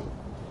fine tool.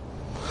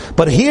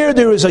 But here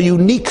there is a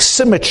unique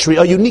symmetry,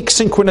 a unique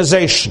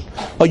synchronization,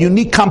 a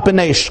unique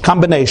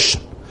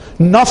combination.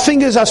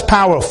 Nothing is as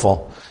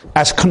powerful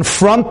as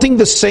confronting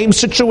the same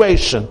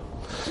situation,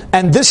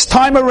 and this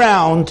time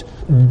around,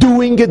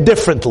 doing it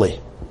differently.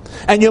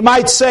 And you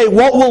might say,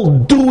 what will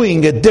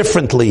doing it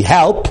differently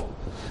help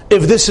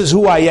if this is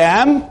who I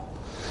am?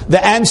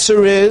 The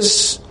answer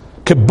is,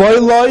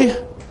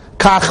 Keboiloi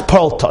kach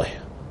poltoi.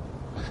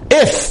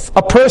 If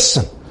a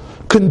person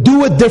can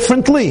do it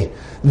differently,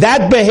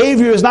 that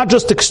behavior is not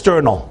just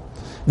external.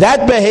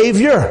 That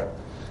behavior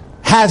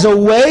has a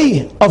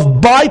way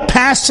of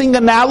bypassing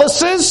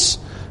analysis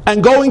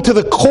and going to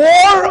the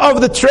core of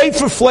the trait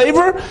for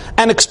flavor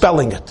and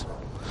expelling it.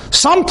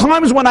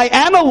 Sometimes when I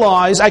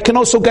analyze, I can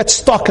also get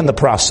stuck in the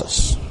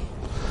process.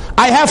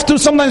 I have to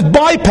sometimes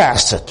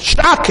bypass it,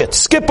 shock it,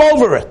 skip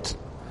over it.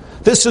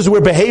 This is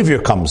where behavior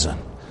comes in.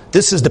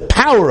 This is the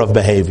power of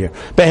behavior.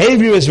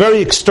 Behavior is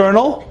very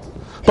external,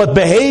 but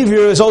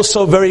behavior is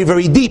also very,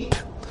 very deep.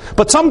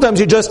 But sometimes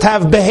you just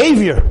have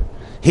behavior.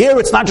 Here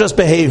it's not just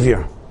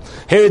behavior.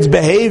 Here it's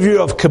behavior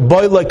of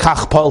keboiloi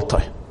kach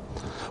poltoi,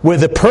 where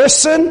the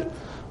person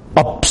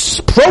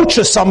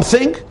approaches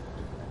something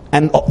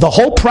and the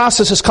whole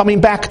process is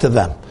coming back to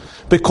them.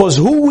 Because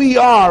who we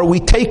are, we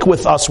take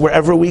with us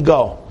wherever we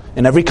go.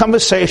 In every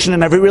conversation,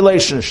 in every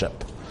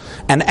relationship.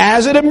 And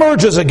as it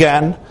emerges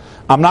again,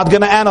 I'm not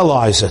going to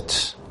analyze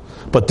it.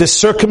 But this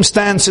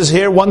circumstance is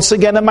here once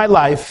again in my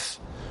life.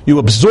 You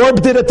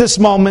absorbed it at this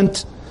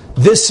moment.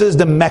 This is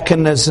the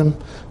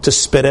mechanism to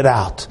spit it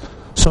out.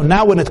 So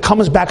now when it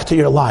comes back to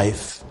your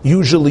life,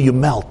 usually you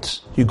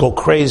melt. You go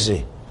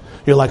crazy.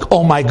 You're like,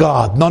 oh my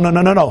God.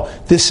 No.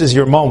 This is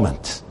your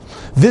moment.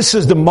 This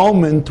is the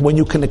moment when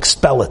you can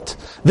expel it.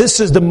 This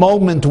is the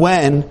moment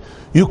when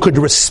you could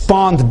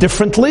respond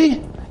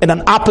differently, in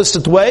an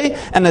opposite way,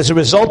 and as a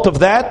result of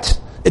that,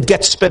 it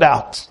gets spit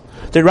out.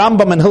 The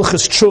Rambam in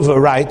Hilchos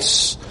Tshuva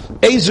writes,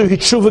 Ezer hi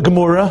tshuva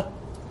gemura.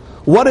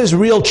 What is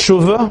real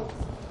tshuva?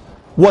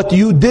 What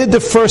you did the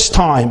first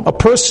time. A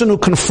person who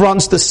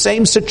confronts the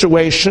same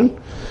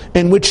situation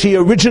in which he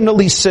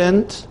originally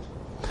sinned,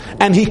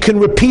 and he can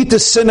repeat the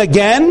sin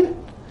again,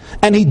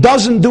 and he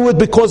doesn't do it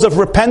because of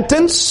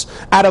repentance,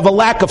 out of a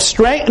lack of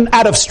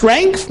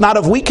strength, not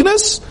of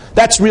weakness.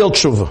 That's real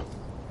tshuva.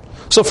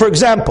 So for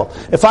example,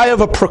 if I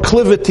have a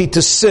proclivity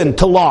to sin,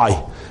 to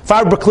lie, if I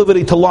have a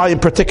proclivity to lie in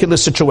particular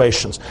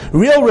situations,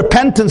 real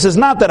repentance is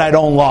not that I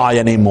don't lie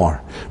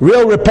anymore.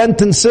 Real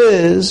repentance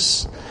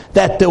is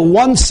that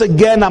once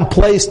again I'm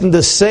placed in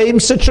the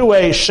same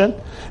situation.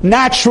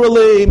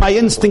 Naturally, my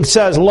instinct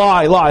says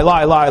lie,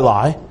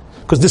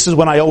 because this is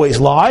when I always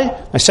lie.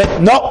 I say,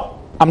 no,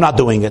 I'm not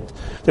doing it.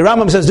 The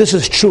Rambam says this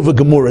is tshuva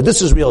gemura.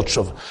 This is real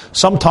tshuva.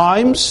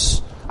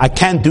 Sometimes I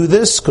can't do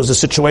this because the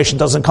situation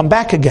doesn't come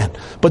back again.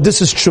 But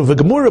this is tshuva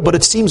gemura, but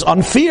it seems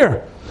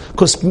unfair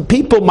because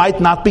people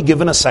might not be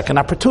given a second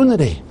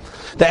opportunity.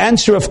 The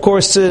answer, of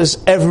course, is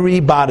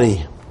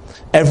everybody.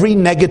 Every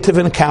negative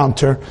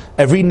encounter,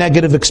 every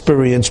negative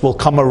experience will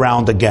come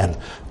around again.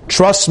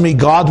 Trust me,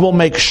 God will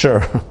make sure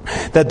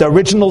that the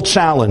original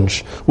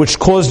challenge which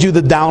caused you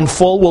the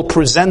downfall will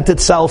present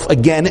itself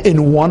again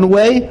in one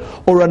way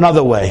or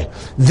another way.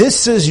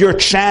 This is your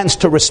chance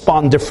to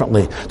respond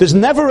differently. There's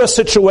never a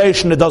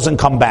situation that doesn't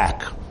come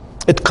back.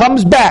 It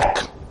comes back.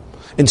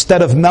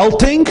 Instead of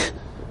melting,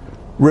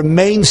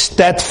 remain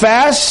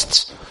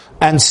steadfast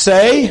and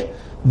say,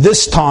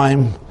 this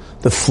time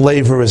the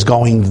flavor is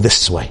going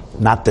this way,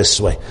 not this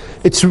way.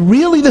 It's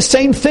really the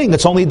same thing,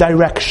 it's only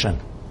direction.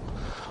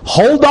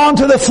 Hold on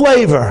to the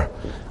flavor.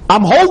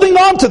 I'm holding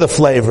on to the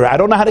flavor. I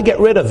don't know how to get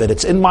rid of it.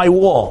 It's in my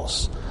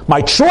walls.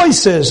 My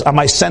choice is, am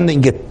I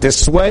sending it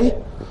this way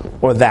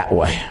or that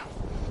way?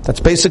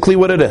 That's basically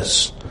what it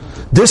is.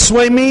 This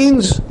way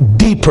means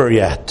deeper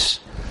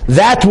yet.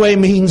 That way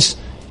means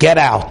get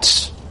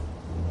out.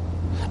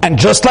 And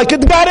just like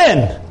it got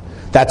in,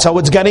 that's how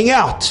it's getting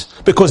out.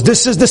 Because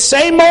this is the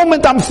same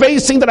moment I'm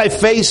facing that I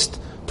faced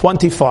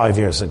 25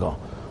 years ago,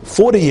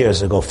 40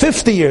 years ago,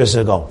 50 years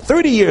ago,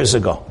 30 years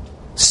ago.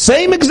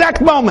 Same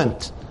exact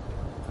moment.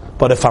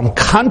 But if I'm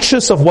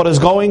conscious of what is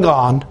going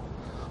on,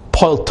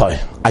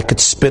 poltoi, I could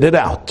spit it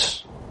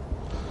out.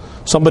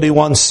 Somebody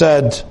once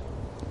said,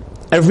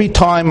 every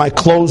time I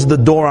close the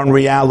door on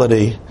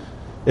reality,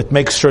 it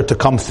makes sure to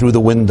come through the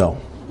window.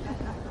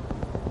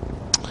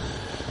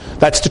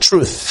 That's the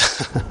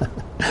truth.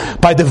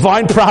 By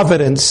divine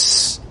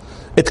providence,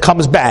 it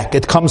comes back.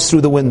 It comes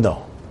through the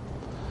window.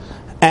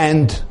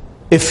 And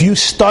if you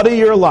study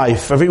your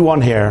life,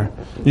 everyone here,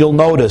 you'll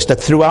notice that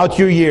throughout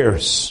your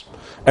years,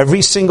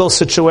 every single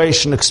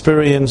situation,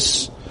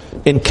 experience,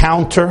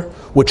 encounter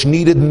which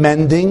needed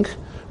mending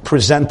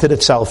presented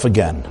itself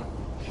again.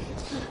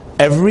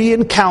 Every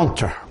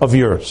encounter of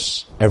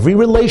yours, every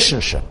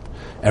relationship,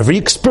 every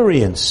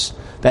experience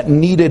that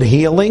needed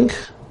healing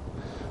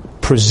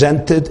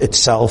presented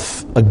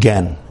itself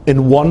again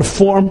in one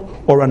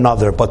form or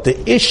another, but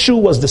the issue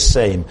was the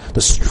same.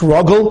 The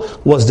struggle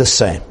was the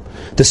same.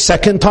 The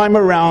second time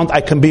around,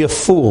 I can be a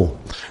fool.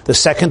 The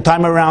second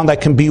time around, I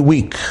can be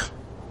weak.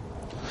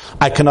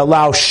 I can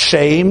allow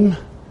shame,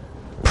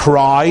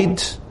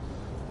 pride,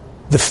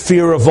 the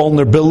fear of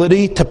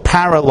vulnerability to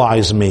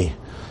paralyze me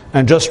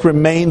and just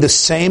remain the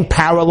same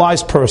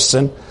paralyzed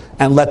person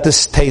and let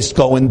this taste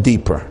go in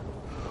deeper.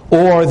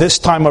 Or this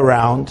time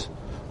around,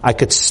 I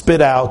could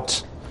spit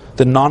out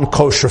the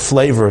non-kosher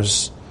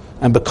flavors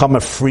and become a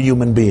free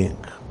human being.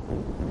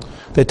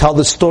 They tell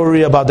the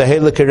story about the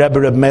Heilige Rebbe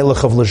Reb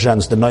Melech of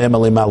Lezhensk, the Noam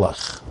Elimelech.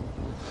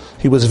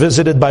 He was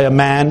visited by a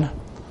man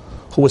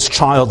who was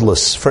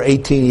childless for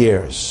 18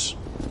 years.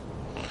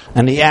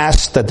 And he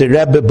asked that the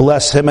Rebbe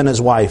bless him and his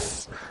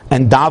wife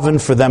and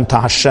daven for them to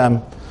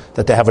Hashem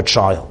that they have a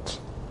child.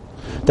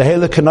 The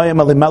Heilige Noam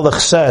Elimelech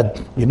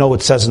said, you know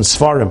it says in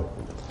Sfarim,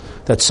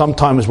 that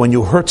sometimes when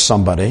you hurt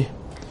somebody,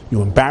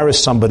 you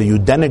embarrass somebody, you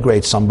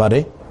denigrate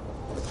somebody,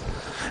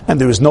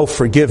 and there is no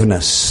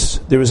forgiveness,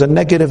 there is a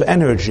negative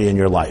energy in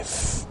your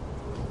life.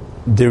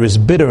 There is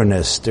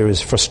bitterness, there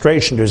is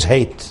frustration, there is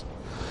hate.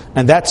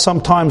 And that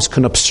sometimes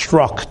can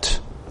obstruct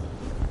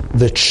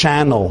the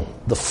channel,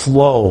 the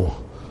flow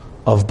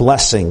of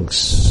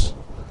blessings.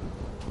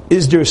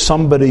 Is there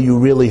somebody you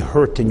really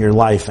hurt in your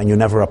life and you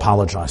never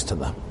apologize to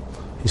them?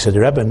 He said,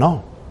 Rebbe,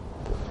 no.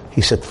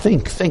 He said,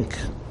 think.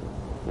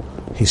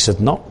 He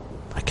said, no,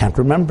 I can't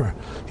remember.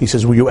 He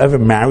says, were you ever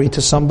married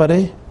to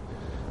somebody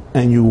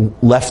and you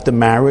left the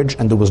marriage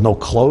and there was no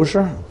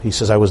closure? He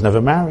says, I was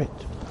never married.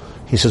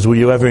 He says, were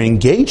you ever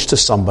engaged to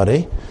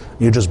somebody?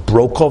 You just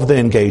broke off the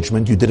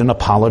engagement, you didn't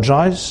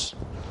apologize,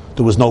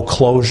 there was no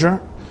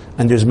closure,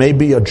 and there's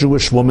maybe a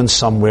Jewish woman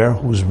somewhere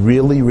who's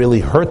really, really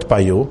hurt by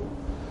you,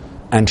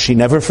 and she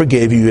never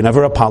forgave you, you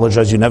never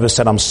apologized, you never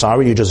said, I'm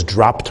sorry, you just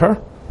dropped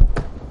her,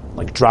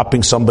 like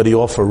dropping somebody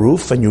off a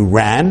roof, and you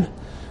ran,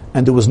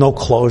 and there was no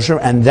closure,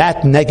 and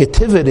that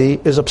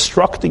negativity is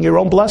obstructing your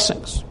own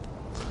blessings.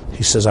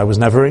 He says, I was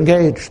never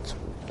engaged.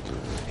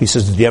 He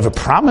says, did you ever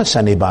promise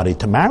anybody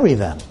to marry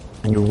them?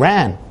 And you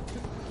ran.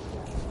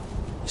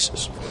 He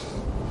says,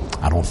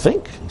 I don't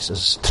think. He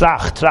says,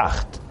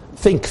 tracht.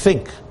 Think.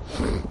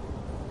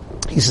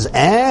 He says,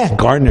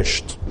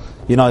 garnished.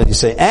 You know, you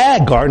say,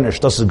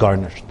 garnished, this is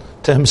garnished.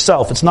 To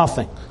himself, it's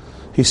nothing.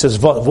 He says,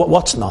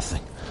 what's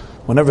nothing?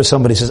 Whenever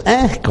somebody says,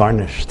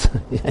 garnished,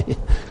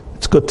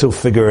 it's good to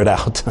figure it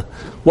out.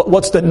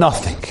 What's the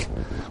nothing?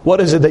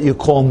 What is it that you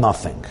call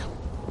nothing?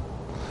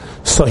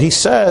 So he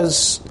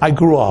says, I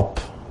grew up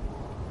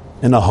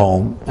in a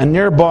home, and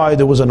nearby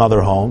there was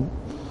another home,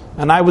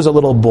 and I was a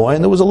little boy,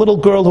 and there was a little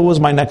girl who was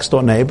my next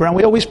door neighbor, and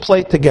we always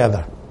played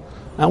together.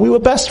 And we were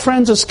best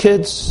friends as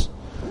kids,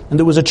 and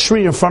there was a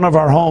tree in front of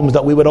our home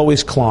that we would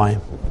always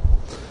climb.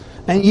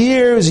 And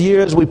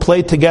years we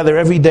played together.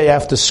 Every day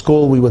after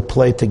school we would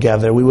play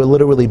together. We were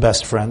literally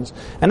best friends.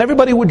 And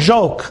everybody would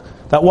joke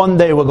that one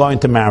day we're going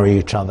to marry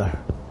each other.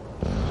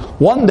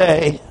 One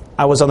day,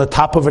 I was on the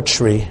top of a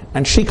tree,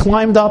 and she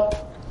climbed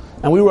up,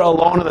 and we were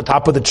alone at the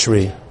top of the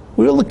tree.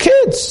 We were the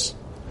kids.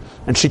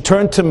 And she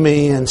turned to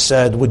me and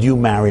said, would you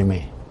marry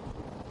me?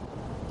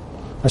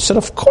 I said,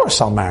 of course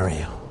I'll marry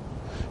you.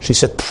 She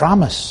said,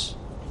 promise.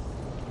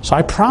 So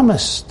I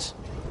promised,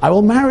 I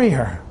will marry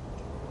her.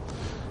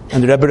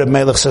 And the Rebbe Reb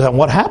Melech said, and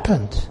what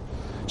happened?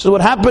 So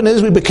what happened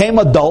is we became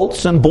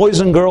adults, and boys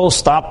and girls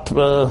stopped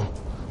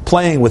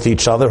playing with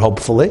each other,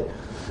 hopefully.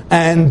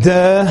 And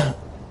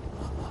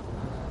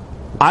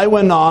I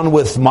went on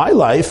with my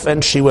life,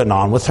 and she went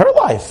on with her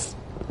life.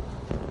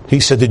 He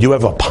said, did you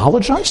ever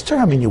apologize to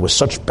her? I mean, you were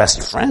such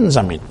best friends.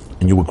 I mean,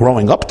 and you were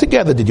growing up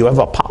together. Did you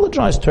ever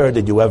apologize to her?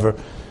 Did you ever...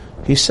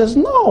 He says,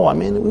 no, I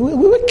mean, we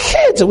were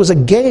kids. It was a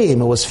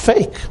game. It was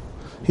fake.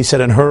 He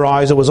said, in her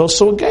eyes, it was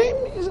also a game.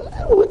 He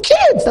said, we were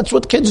kids. That's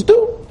what kids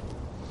do.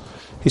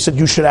 He said,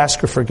 you should ask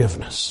her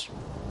forgiveness.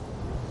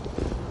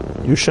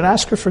 You should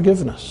ask her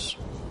forgiveness.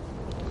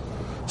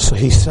 So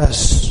he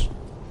says,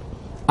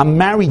 I'm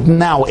married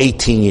now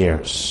 18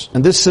 years.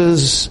 And this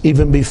is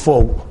even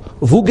before.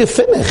 Wo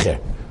gefinde ich her?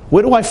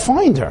 Where do I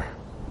find her?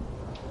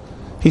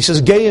 He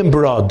says, gay in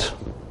Brod.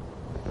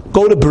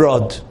 Go to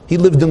Brod. He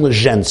lived in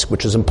Lezhensk,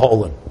 which is in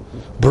Poland.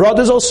 Brod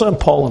is also in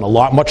Poland,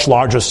 a much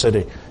larger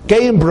city.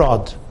 Gay in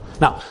Brod.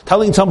 Now,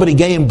 telling somebody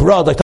gay in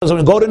Brod, like telling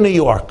somebody, go to New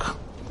York.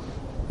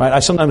 Right? I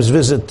sometimes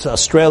visit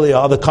Australia,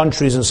 other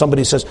countries, and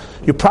somebody says,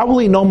 you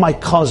probably know my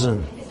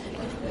cousin.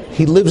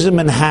 He lives in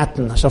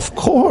Manhattan. I said, of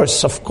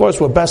course,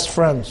 we're best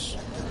friends.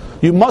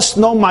 You must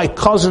know my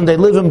cousin, they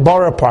live in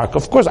Borough Park.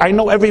 Of course, I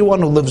know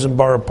everyone who lives in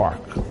Borough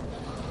Park.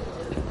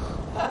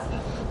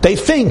 They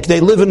think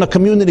they live in a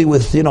community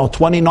with,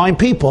 29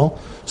 people.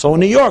 So in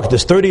New York,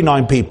 there's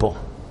 39 people.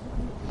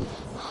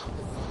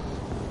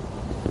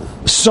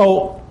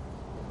 So,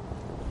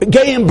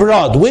 gay in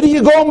Brod. Where do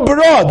you go in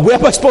Brod? Where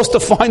am I supposed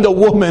to find a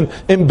woman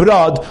in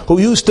Brod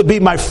who used to be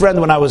my friend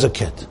when I was a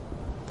kid?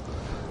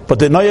 But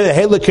the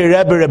Heilige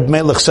Rebbe Reb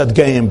Melech said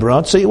gay in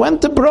Brod, so he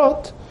went to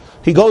Brod.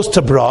 He goes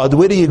to Brod.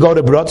 Where do you go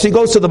to Brod? So he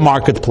goes to the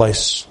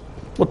marketplace.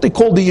 what they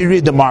call the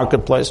Yerida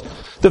marketplace.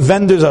 The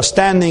vendors are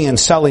standing and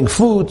selling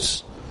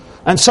foods,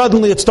 and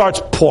suddenly it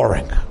starts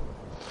pouring.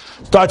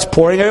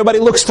 Everybody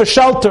looks for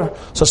shelter.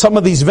 So some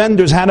of these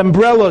vendors had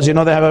umbrellas. They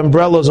have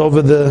umbrellas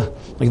over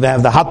they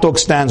have the hot dog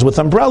stands with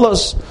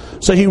umbrellas.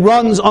 So he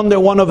runs under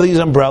one of these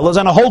umbrellas,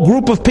 and a whole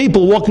group of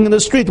people walking in the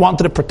street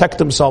wanted to protect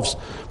themselves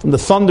from the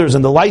thunders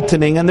and the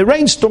lightning and the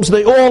rainstorms. So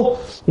they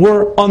all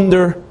were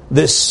under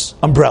this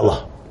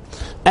umbrella.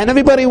 And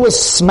everybody was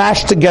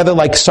smashed together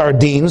like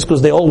sardines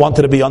because they all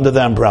wanted to be under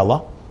the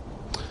umbrella.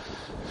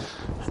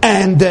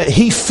 And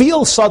he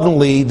feels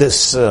suddenly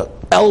this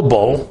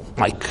elbow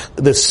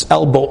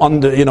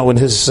under, in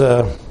his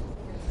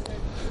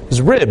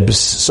ribs.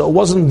 So it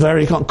wasn't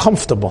very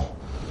comfortable.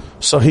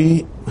 So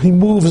he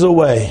moves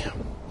away.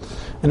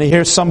 And he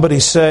hears somebody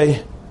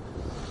say,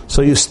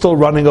 "So you're still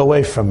running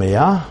away from me,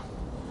 huh?"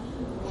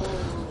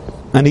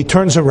 And he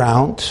turns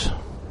around.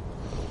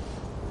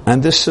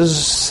 And this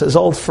is his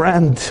old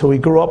friend who he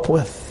grew up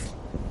with.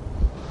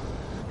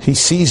 He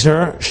sees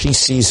her, she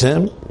sees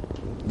him.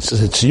 He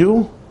says, "It's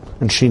you?"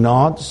 And she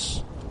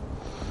nods.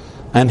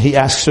 And he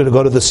asks her to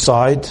go to the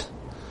side.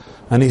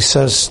 And he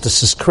says,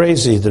 "This is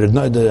crazy.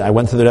 I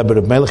went to the Rebbe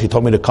Reb Melech. He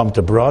told me to come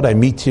to Brod. I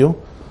meet you.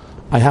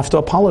 I have to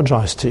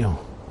apologize to you.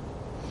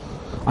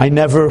 I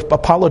never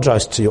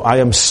apologized to you. I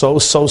am so,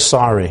 so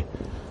sorry.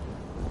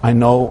 I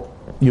know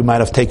you might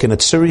have taken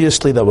it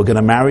seriously that we're going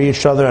to marry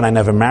each other, and I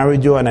never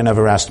married you, and I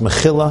never asked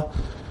Mechila.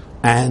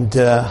 And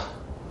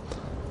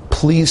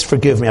please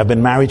forgive me. I've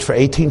been married for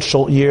 18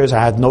 years.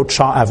 I have no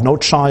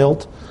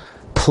child.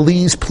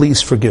 Please,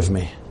 please forgive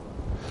me."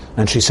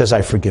 And she says,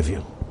 "I forgive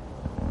you."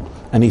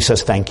 And he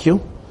says, "Thank you."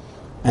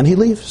 And he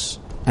leaves.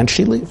 And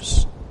she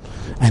leaves.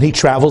 And he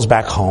travels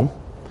back home.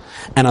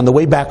 And on the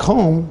way back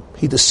home,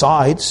 he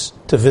decides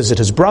to visit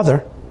his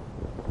brother,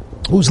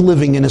 who's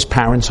living in his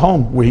parents'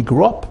 home, where he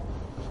grew up.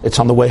 It's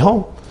on the way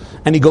home.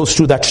 And he goes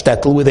through that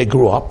shtetl where they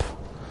grew up.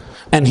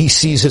 And he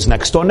sees his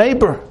next door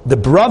neighbor, the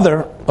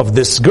brother of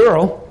this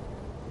girl,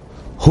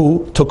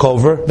 who took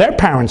over their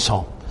parents'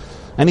 home.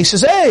 And he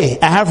says, "Hey,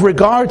 I have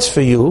regards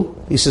for you."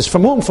 He says,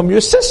 "From whom?" "From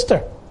your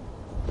sister.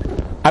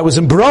 I was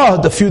in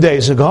Brod a few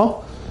days ago,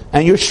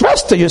 and your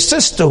Schwester, your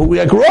sister, who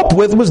I grew up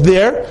with, was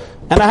there,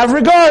 and I have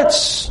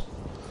regards."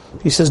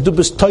 He says, "Du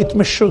bist toit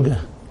meshuga.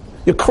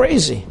 You're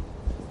crazy."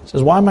 He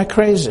says, "Why am I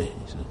crazy?"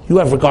 He says, "You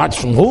have regards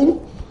from whom?"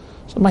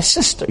 He says, "My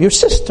sister, your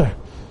sister."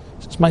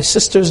 He says, "My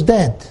sister's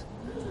dead."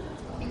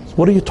 He says,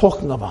 "What are you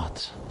talking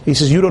about?" He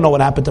says, "You don't know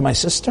what happened to my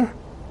sister?"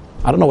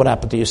 "I don't know what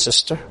happened to your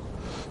sister."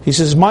 He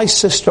says, "My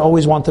sister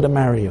always wanted to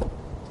marry you.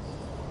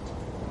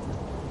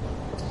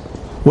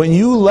 When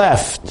you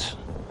left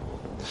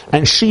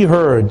and she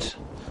heard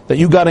that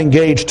you got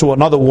engaged to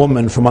another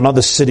woman from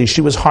another city,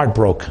 she was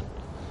heartbroken.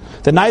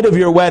 The night of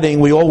your wedding,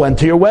 we all went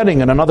to your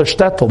wedding in another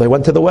shtetl. They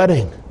went to the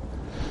wedding.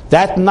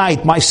 That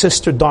night, my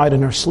sister died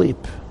in her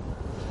sleep.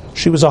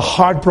 She was a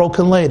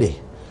heartbroken lady.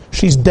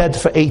 She's dead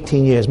for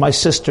 18 years. My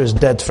sister's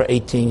dead for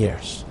 18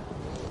 years.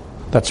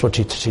 That's what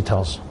she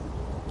tells him.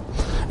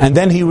 And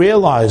then he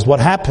realized what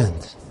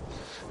happened.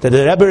 That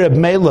the Rebbe Reb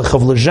Melech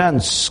of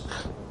Lezhensk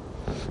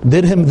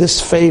did him this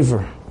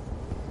favor.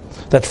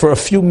 That for a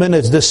few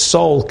minutes this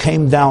soul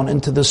came down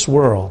into this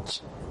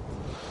world.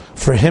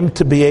 For him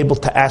to be able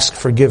to ask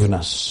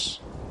forgiveness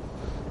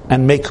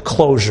and make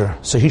closure.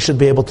 So he should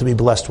be able to be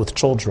blessed with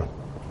children.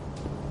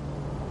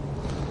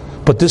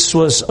 But this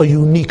was a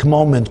unique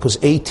moment because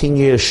 18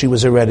 years she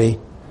was already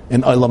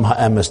in Olam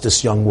HaEmes,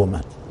 this young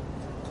woman.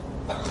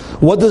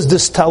 What does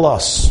this tell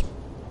us?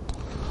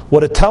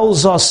 What it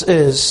tells us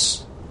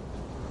is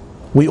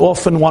we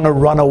often want to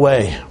run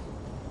away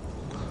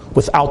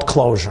without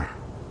closure.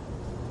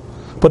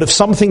 But if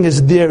something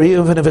is there,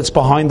 even if it's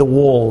behind the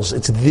walls,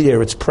 it's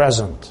there, it's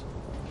present.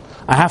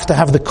 I have to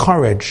have the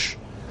courage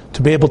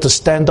to be able to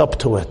stand up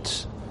to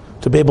it,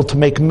 to be able to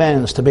make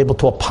amends, to be able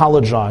to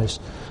apologize,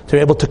 to be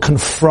able to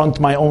confront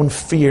my own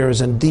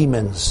fears and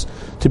demons,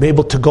 to be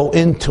able to go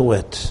into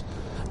it,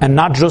 and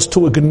not just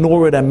to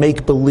ignore it and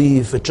make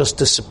believe it just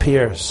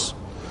disappears.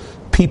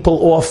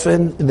 People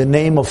often, in the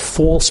name of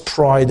false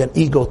pride and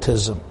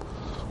egotism,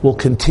 will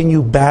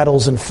continue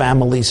battles in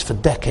families for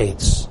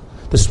decades.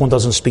 This one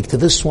doesn't speak to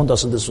this one,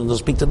 this one doesn't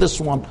speak to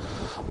this one.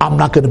 I'm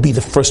not going to be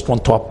the first one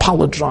to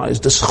apologize.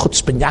 This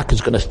chutzpahnyák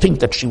is going to think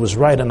that she was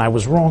right and I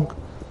was wrong.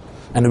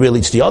 And really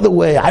it's the other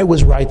way. I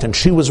was right and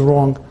she was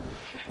wrong.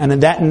 And in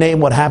that name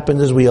what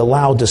happens is we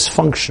allow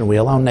dysfunction, we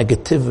allow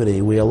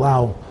negativity, we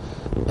allow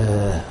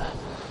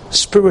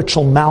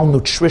spiritual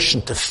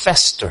malnutrition to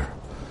fester.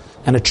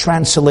 And it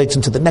translates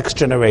into the next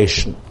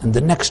generation and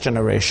the next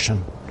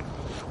generation.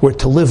 Where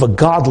to live a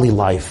godly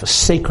life, a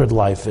sacred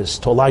life, is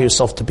to allow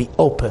yourself to be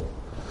open,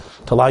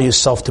 to allow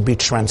yourself to be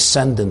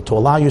transcendent, to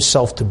allow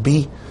yourself to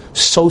be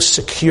so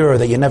secure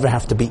that you never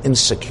have to be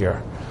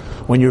insecure.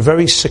 When you're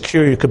very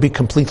secure, you could be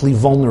completely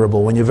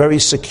vulnerable. When you're very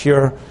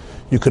secure,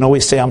 you can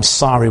always say, "I'm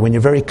sorry." When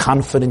you're very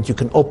confident, you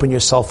can open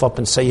yourself up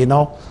and say,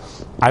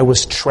 I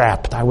was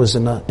trapped. I was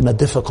in a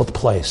difficult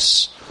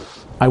place.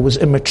 I was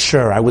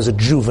immature. I was a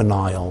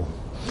juvenile.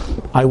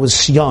 I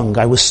was young,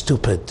 I was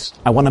stupid.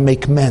 I want to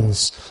make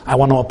amends. I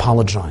want to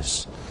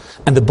apologize.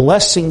 And the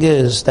blessing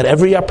is that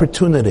every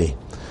opportunity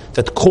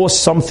that caused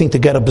something to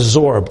get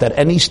absorbed at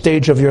any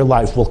stage of your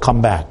life will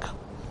come back.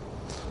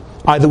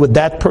 Either with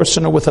that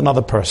person or with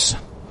another person.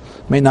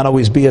 It may not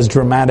always be as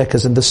dramatic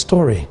as in this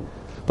story,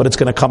 but it's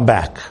going to come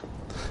back.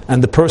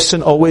 And the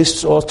person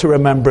always ought to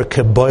remember,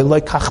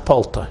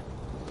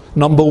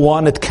 number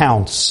one, it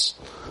counts.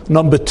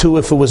 Number two,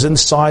 if it was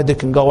inside, it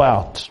can go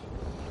out.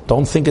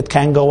 Don't think it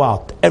can go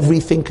out.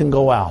 Everything can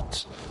go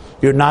out.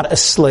 You're not a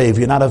slave.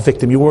 You're not a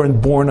victim. You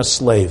weren't born a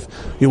slave.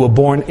 You were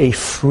born a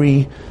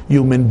free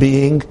human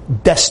being,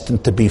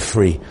 destined to be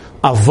free.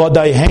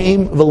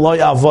 Avodayhem v'loy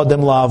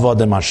avodim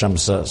la'avodim, Hashem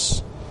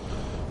says.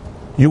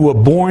 You were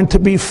born to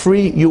be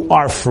free. You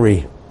are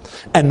free.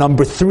 And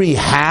number three,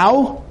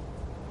 how?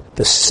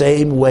 The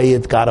same way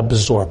it got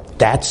absorbed.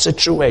 That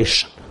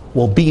situation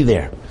will be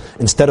there.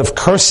 Instead of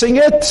cursing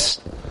it,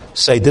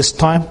 say, this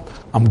time,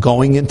 I'm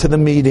going into the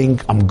meeting,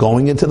 I'm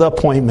going into the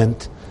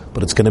appointment,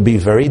 but it's going to be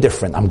very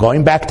different. I'm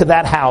going back to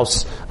that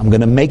house, I'm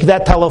going to make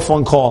that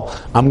telephone call,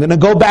 I'm going to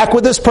go back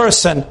with this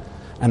person,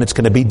 and it's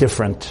going to be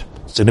different.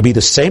 It's going to be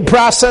the same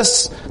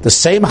process, the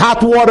same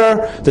hot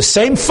water, the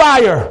same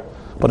fire,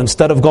 but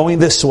instead of going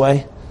this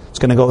way, it's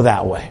going to go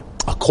that way.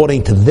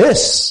 According to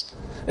this,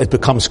 it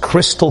becomes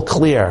crystal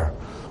clear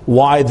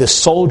why the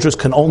soldiers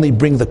can only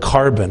bring the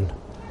carbon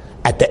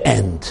at the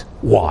end.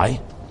 Why?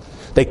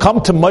 They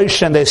come to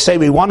Moshe and they say,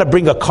 we want to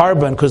bring a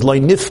carbon because lo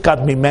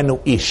nifkad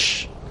mimenu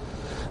ish.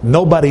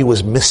 Nobody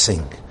was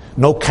missing.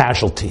 No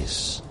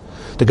casualties.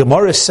 The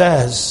Gemara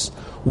says,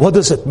 what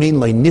does it mean,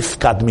 lo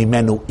nifkad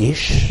mimenu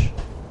ish?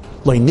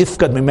 Lo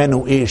nifkad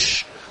mimenu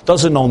ish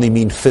doesn't only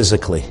mean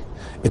physically.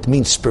 It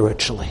means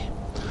spiritually.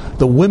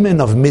 The women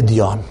of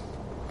Midian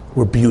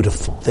were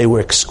beautiful. They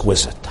were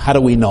exquisite. How do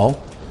we know?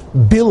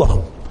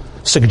 Bilam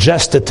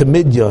suggested to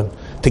Midian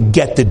to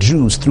get the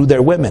Jews through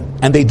their women.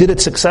 And they did it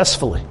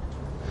successfully.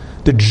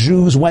 The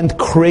Jews went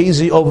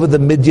crazy over the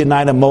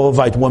Midianite and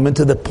Moabite women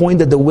to the point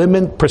that the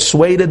women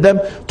persuaded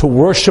them to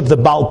worship the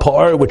Baal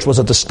Pa'ar, which was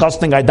a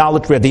disgusting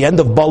idolatry at the end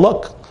of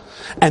Balak.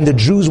 And the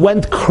Jews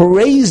went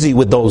crazy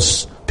with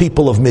those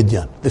people of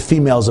Midian, the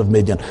females of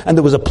Midian. And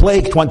there was a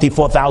plague,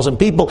 24,000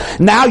 people.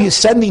 Now you're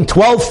sending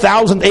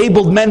 12,000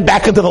 able men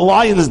back into the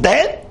lion's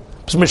den?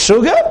 It's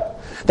Meshuggah?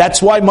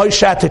 That's why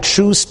Moshe had to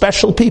choose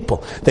special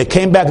people. They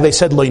came back, they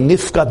said, Lo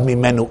nifkad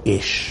mimenu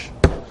ish.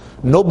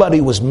 Nobody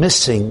was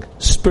missing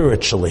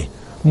spiritually,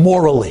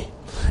 morally.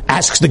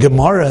 Asks the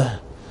Gemara,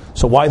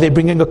 so why are they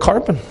bringing a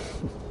carbon?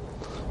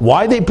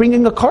 Why are they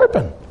bringing a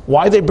carbon?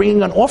 Why are they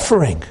bringing an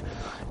offering?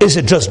 Is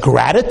it just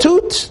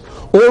gratitude?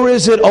 Or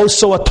is it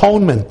also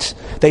atonement?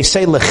 They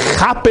say,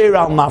 L'chaper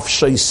al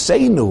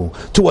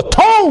nafsheisenu, to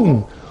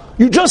atone.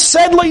 You just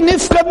said, Lo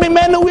nifkad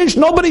mimenu ish,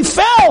 nobody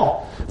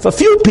fell. If a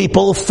few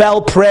people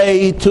fell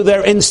prey to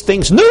their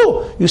instincts,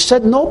 no, you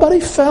said nobody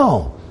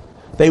fell.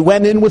 They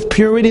went in with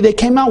purity, they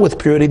came out with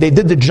purity, they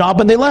did the job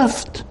and they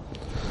left.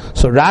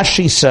 So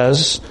Rashi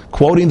says,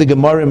 quoting the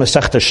Gemara in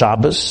Masechta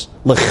Shabbos,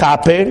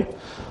 L'chaper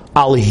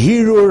al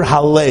hirur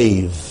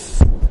halev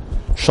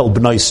shel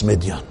bnei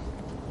Midian.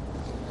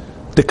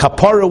 The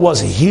kapara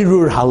was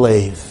hirur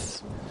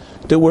halev.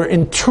 There were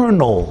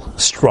internal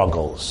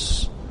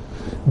struggles.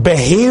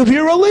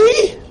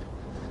 Behaviorally,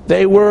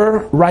 they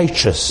were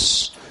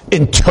righteous.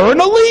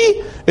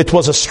 Internally, it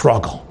was a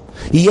struggle.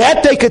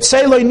 Yet they could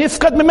say, Lo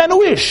nifkad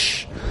mimenu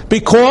ish,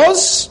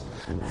 because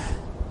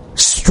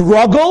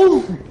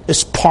struggle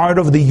is part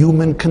of the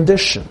human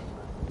condition.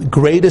 The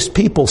greatest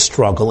people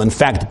struggle. In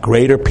fact,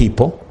 greater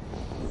people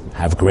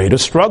have greater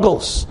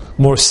struggles.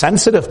 More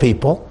sensitive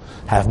people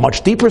have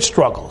much deeper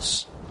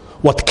struggles.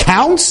 What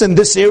counts in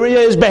this area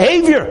is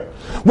behavior.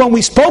 When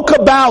we spoke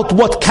about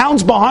what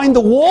counts behind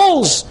the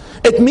walls,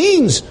 it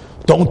means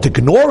don't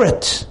ignore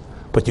it.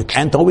 But you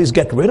can't always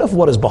get rid of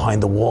what is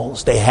behind the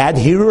walls. They had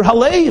Hirur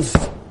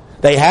Halev.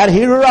 They had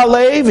Hirur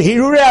Halev,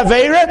 Hirur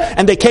Aveira,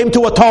 and they came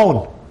to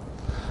atone.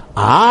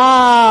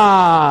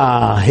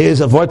 Here's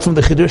a word from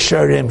the Chidush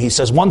Sharim. He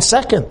says, 1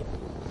 second.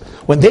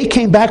 When they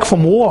came back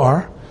from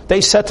war,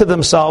 they said to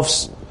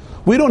themselves,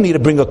 we don't need to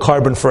bring a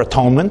carbon for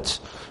atonement,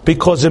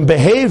 because in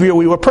behavior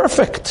we were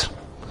perfect.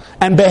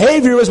 And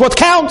behavior is what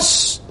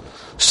counts.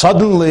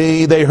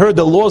 Suddenly they heard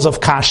the laws of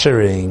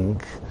kashering.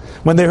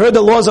 When they heard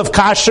the laws of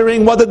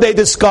kashering, what did they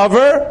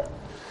discover?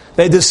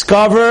 They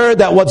discovered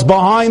that what's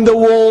behind the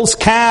walls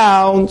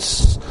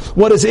counts.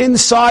 What is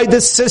inside the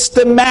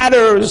system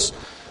matters.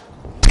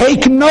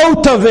 Take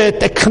note of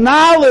it,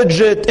 acknowledge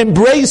it,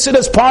 embrace it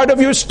as part of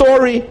your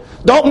story.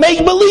 Don't make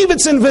believe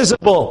it's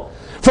invisible.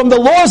 From the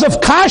laws of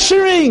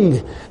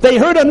kashering, they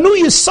heard a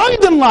new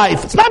yesod in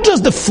life. It's not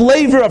just the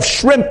flavor of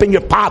shrimp in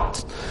your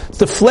pot. It's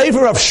the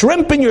flavor of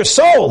shrimp in your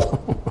soul.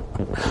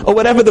 Or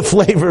whatever the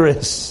flavor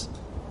is.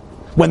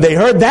 When they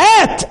heard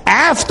that,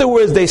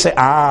 afterwards they say,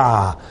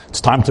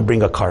 it's time to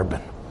bring a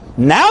carbon.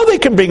 Now they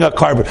can bring a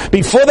carbon.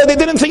 Before that they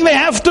didn't think they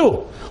have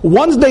to.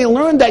 Once they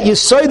learned that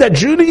yesod, that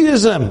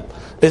Judaism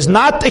is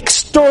not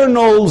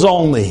externals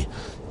only.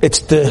 It's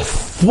the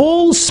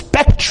full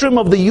spectrum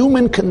of the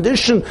human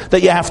condition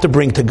that you have to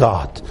bring to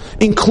God,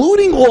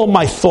 including all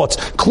my thoughts,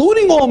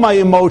 including all my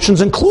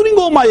emotions, including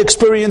all my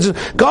experiences.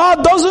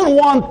 God doesn't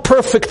want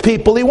perfect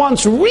people. He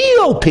wants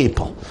real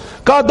people.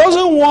 God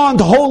doesn't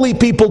want holy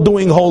people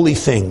doing holy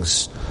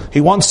things.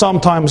 He wants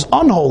sometimes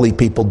unholy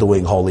people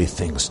doing holy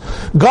things.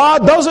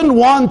 God doesn't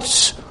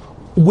want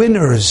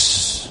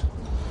winners.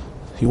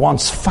 He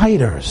wants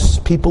fighters,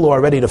 people who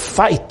are ready to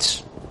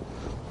fight.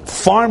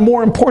 Far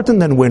more important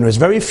than winners.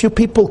 Very few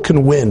people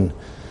can win.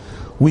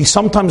 We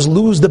sometimes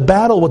lose the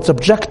battle. What's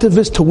objective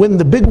is to win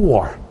the big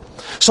war.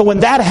 So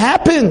when that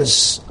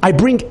happens, I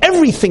bring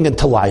everything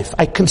into life.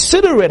 I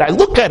consider it. I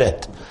look at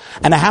it.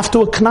 And I have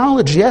to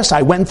acknowledge, yes,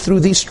 I went through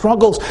these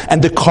struggles,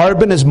 and the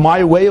carbon is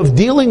my way of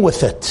dealing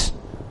with it.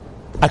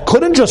 I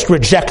couldn't just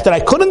reject it. I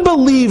couldn't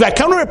believe. I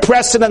couldn't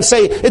repress it and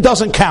say it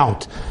doesn't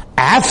count.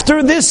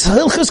 After this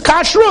Hilchos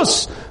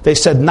Kashrus, they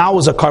said, now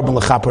is a carbon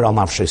lechaper al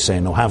nafshei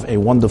seinu. Have a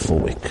wonderful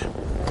week.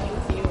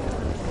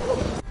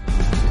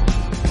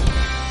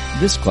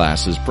 This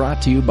class is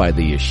brought to you by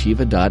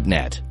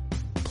theyeshiva.net.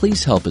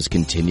 Please help us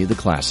continue the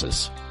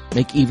classes.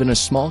 Make even a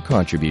small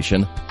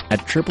contribution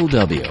at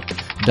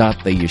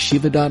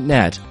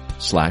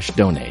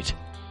www.theyeshiva.net/donate.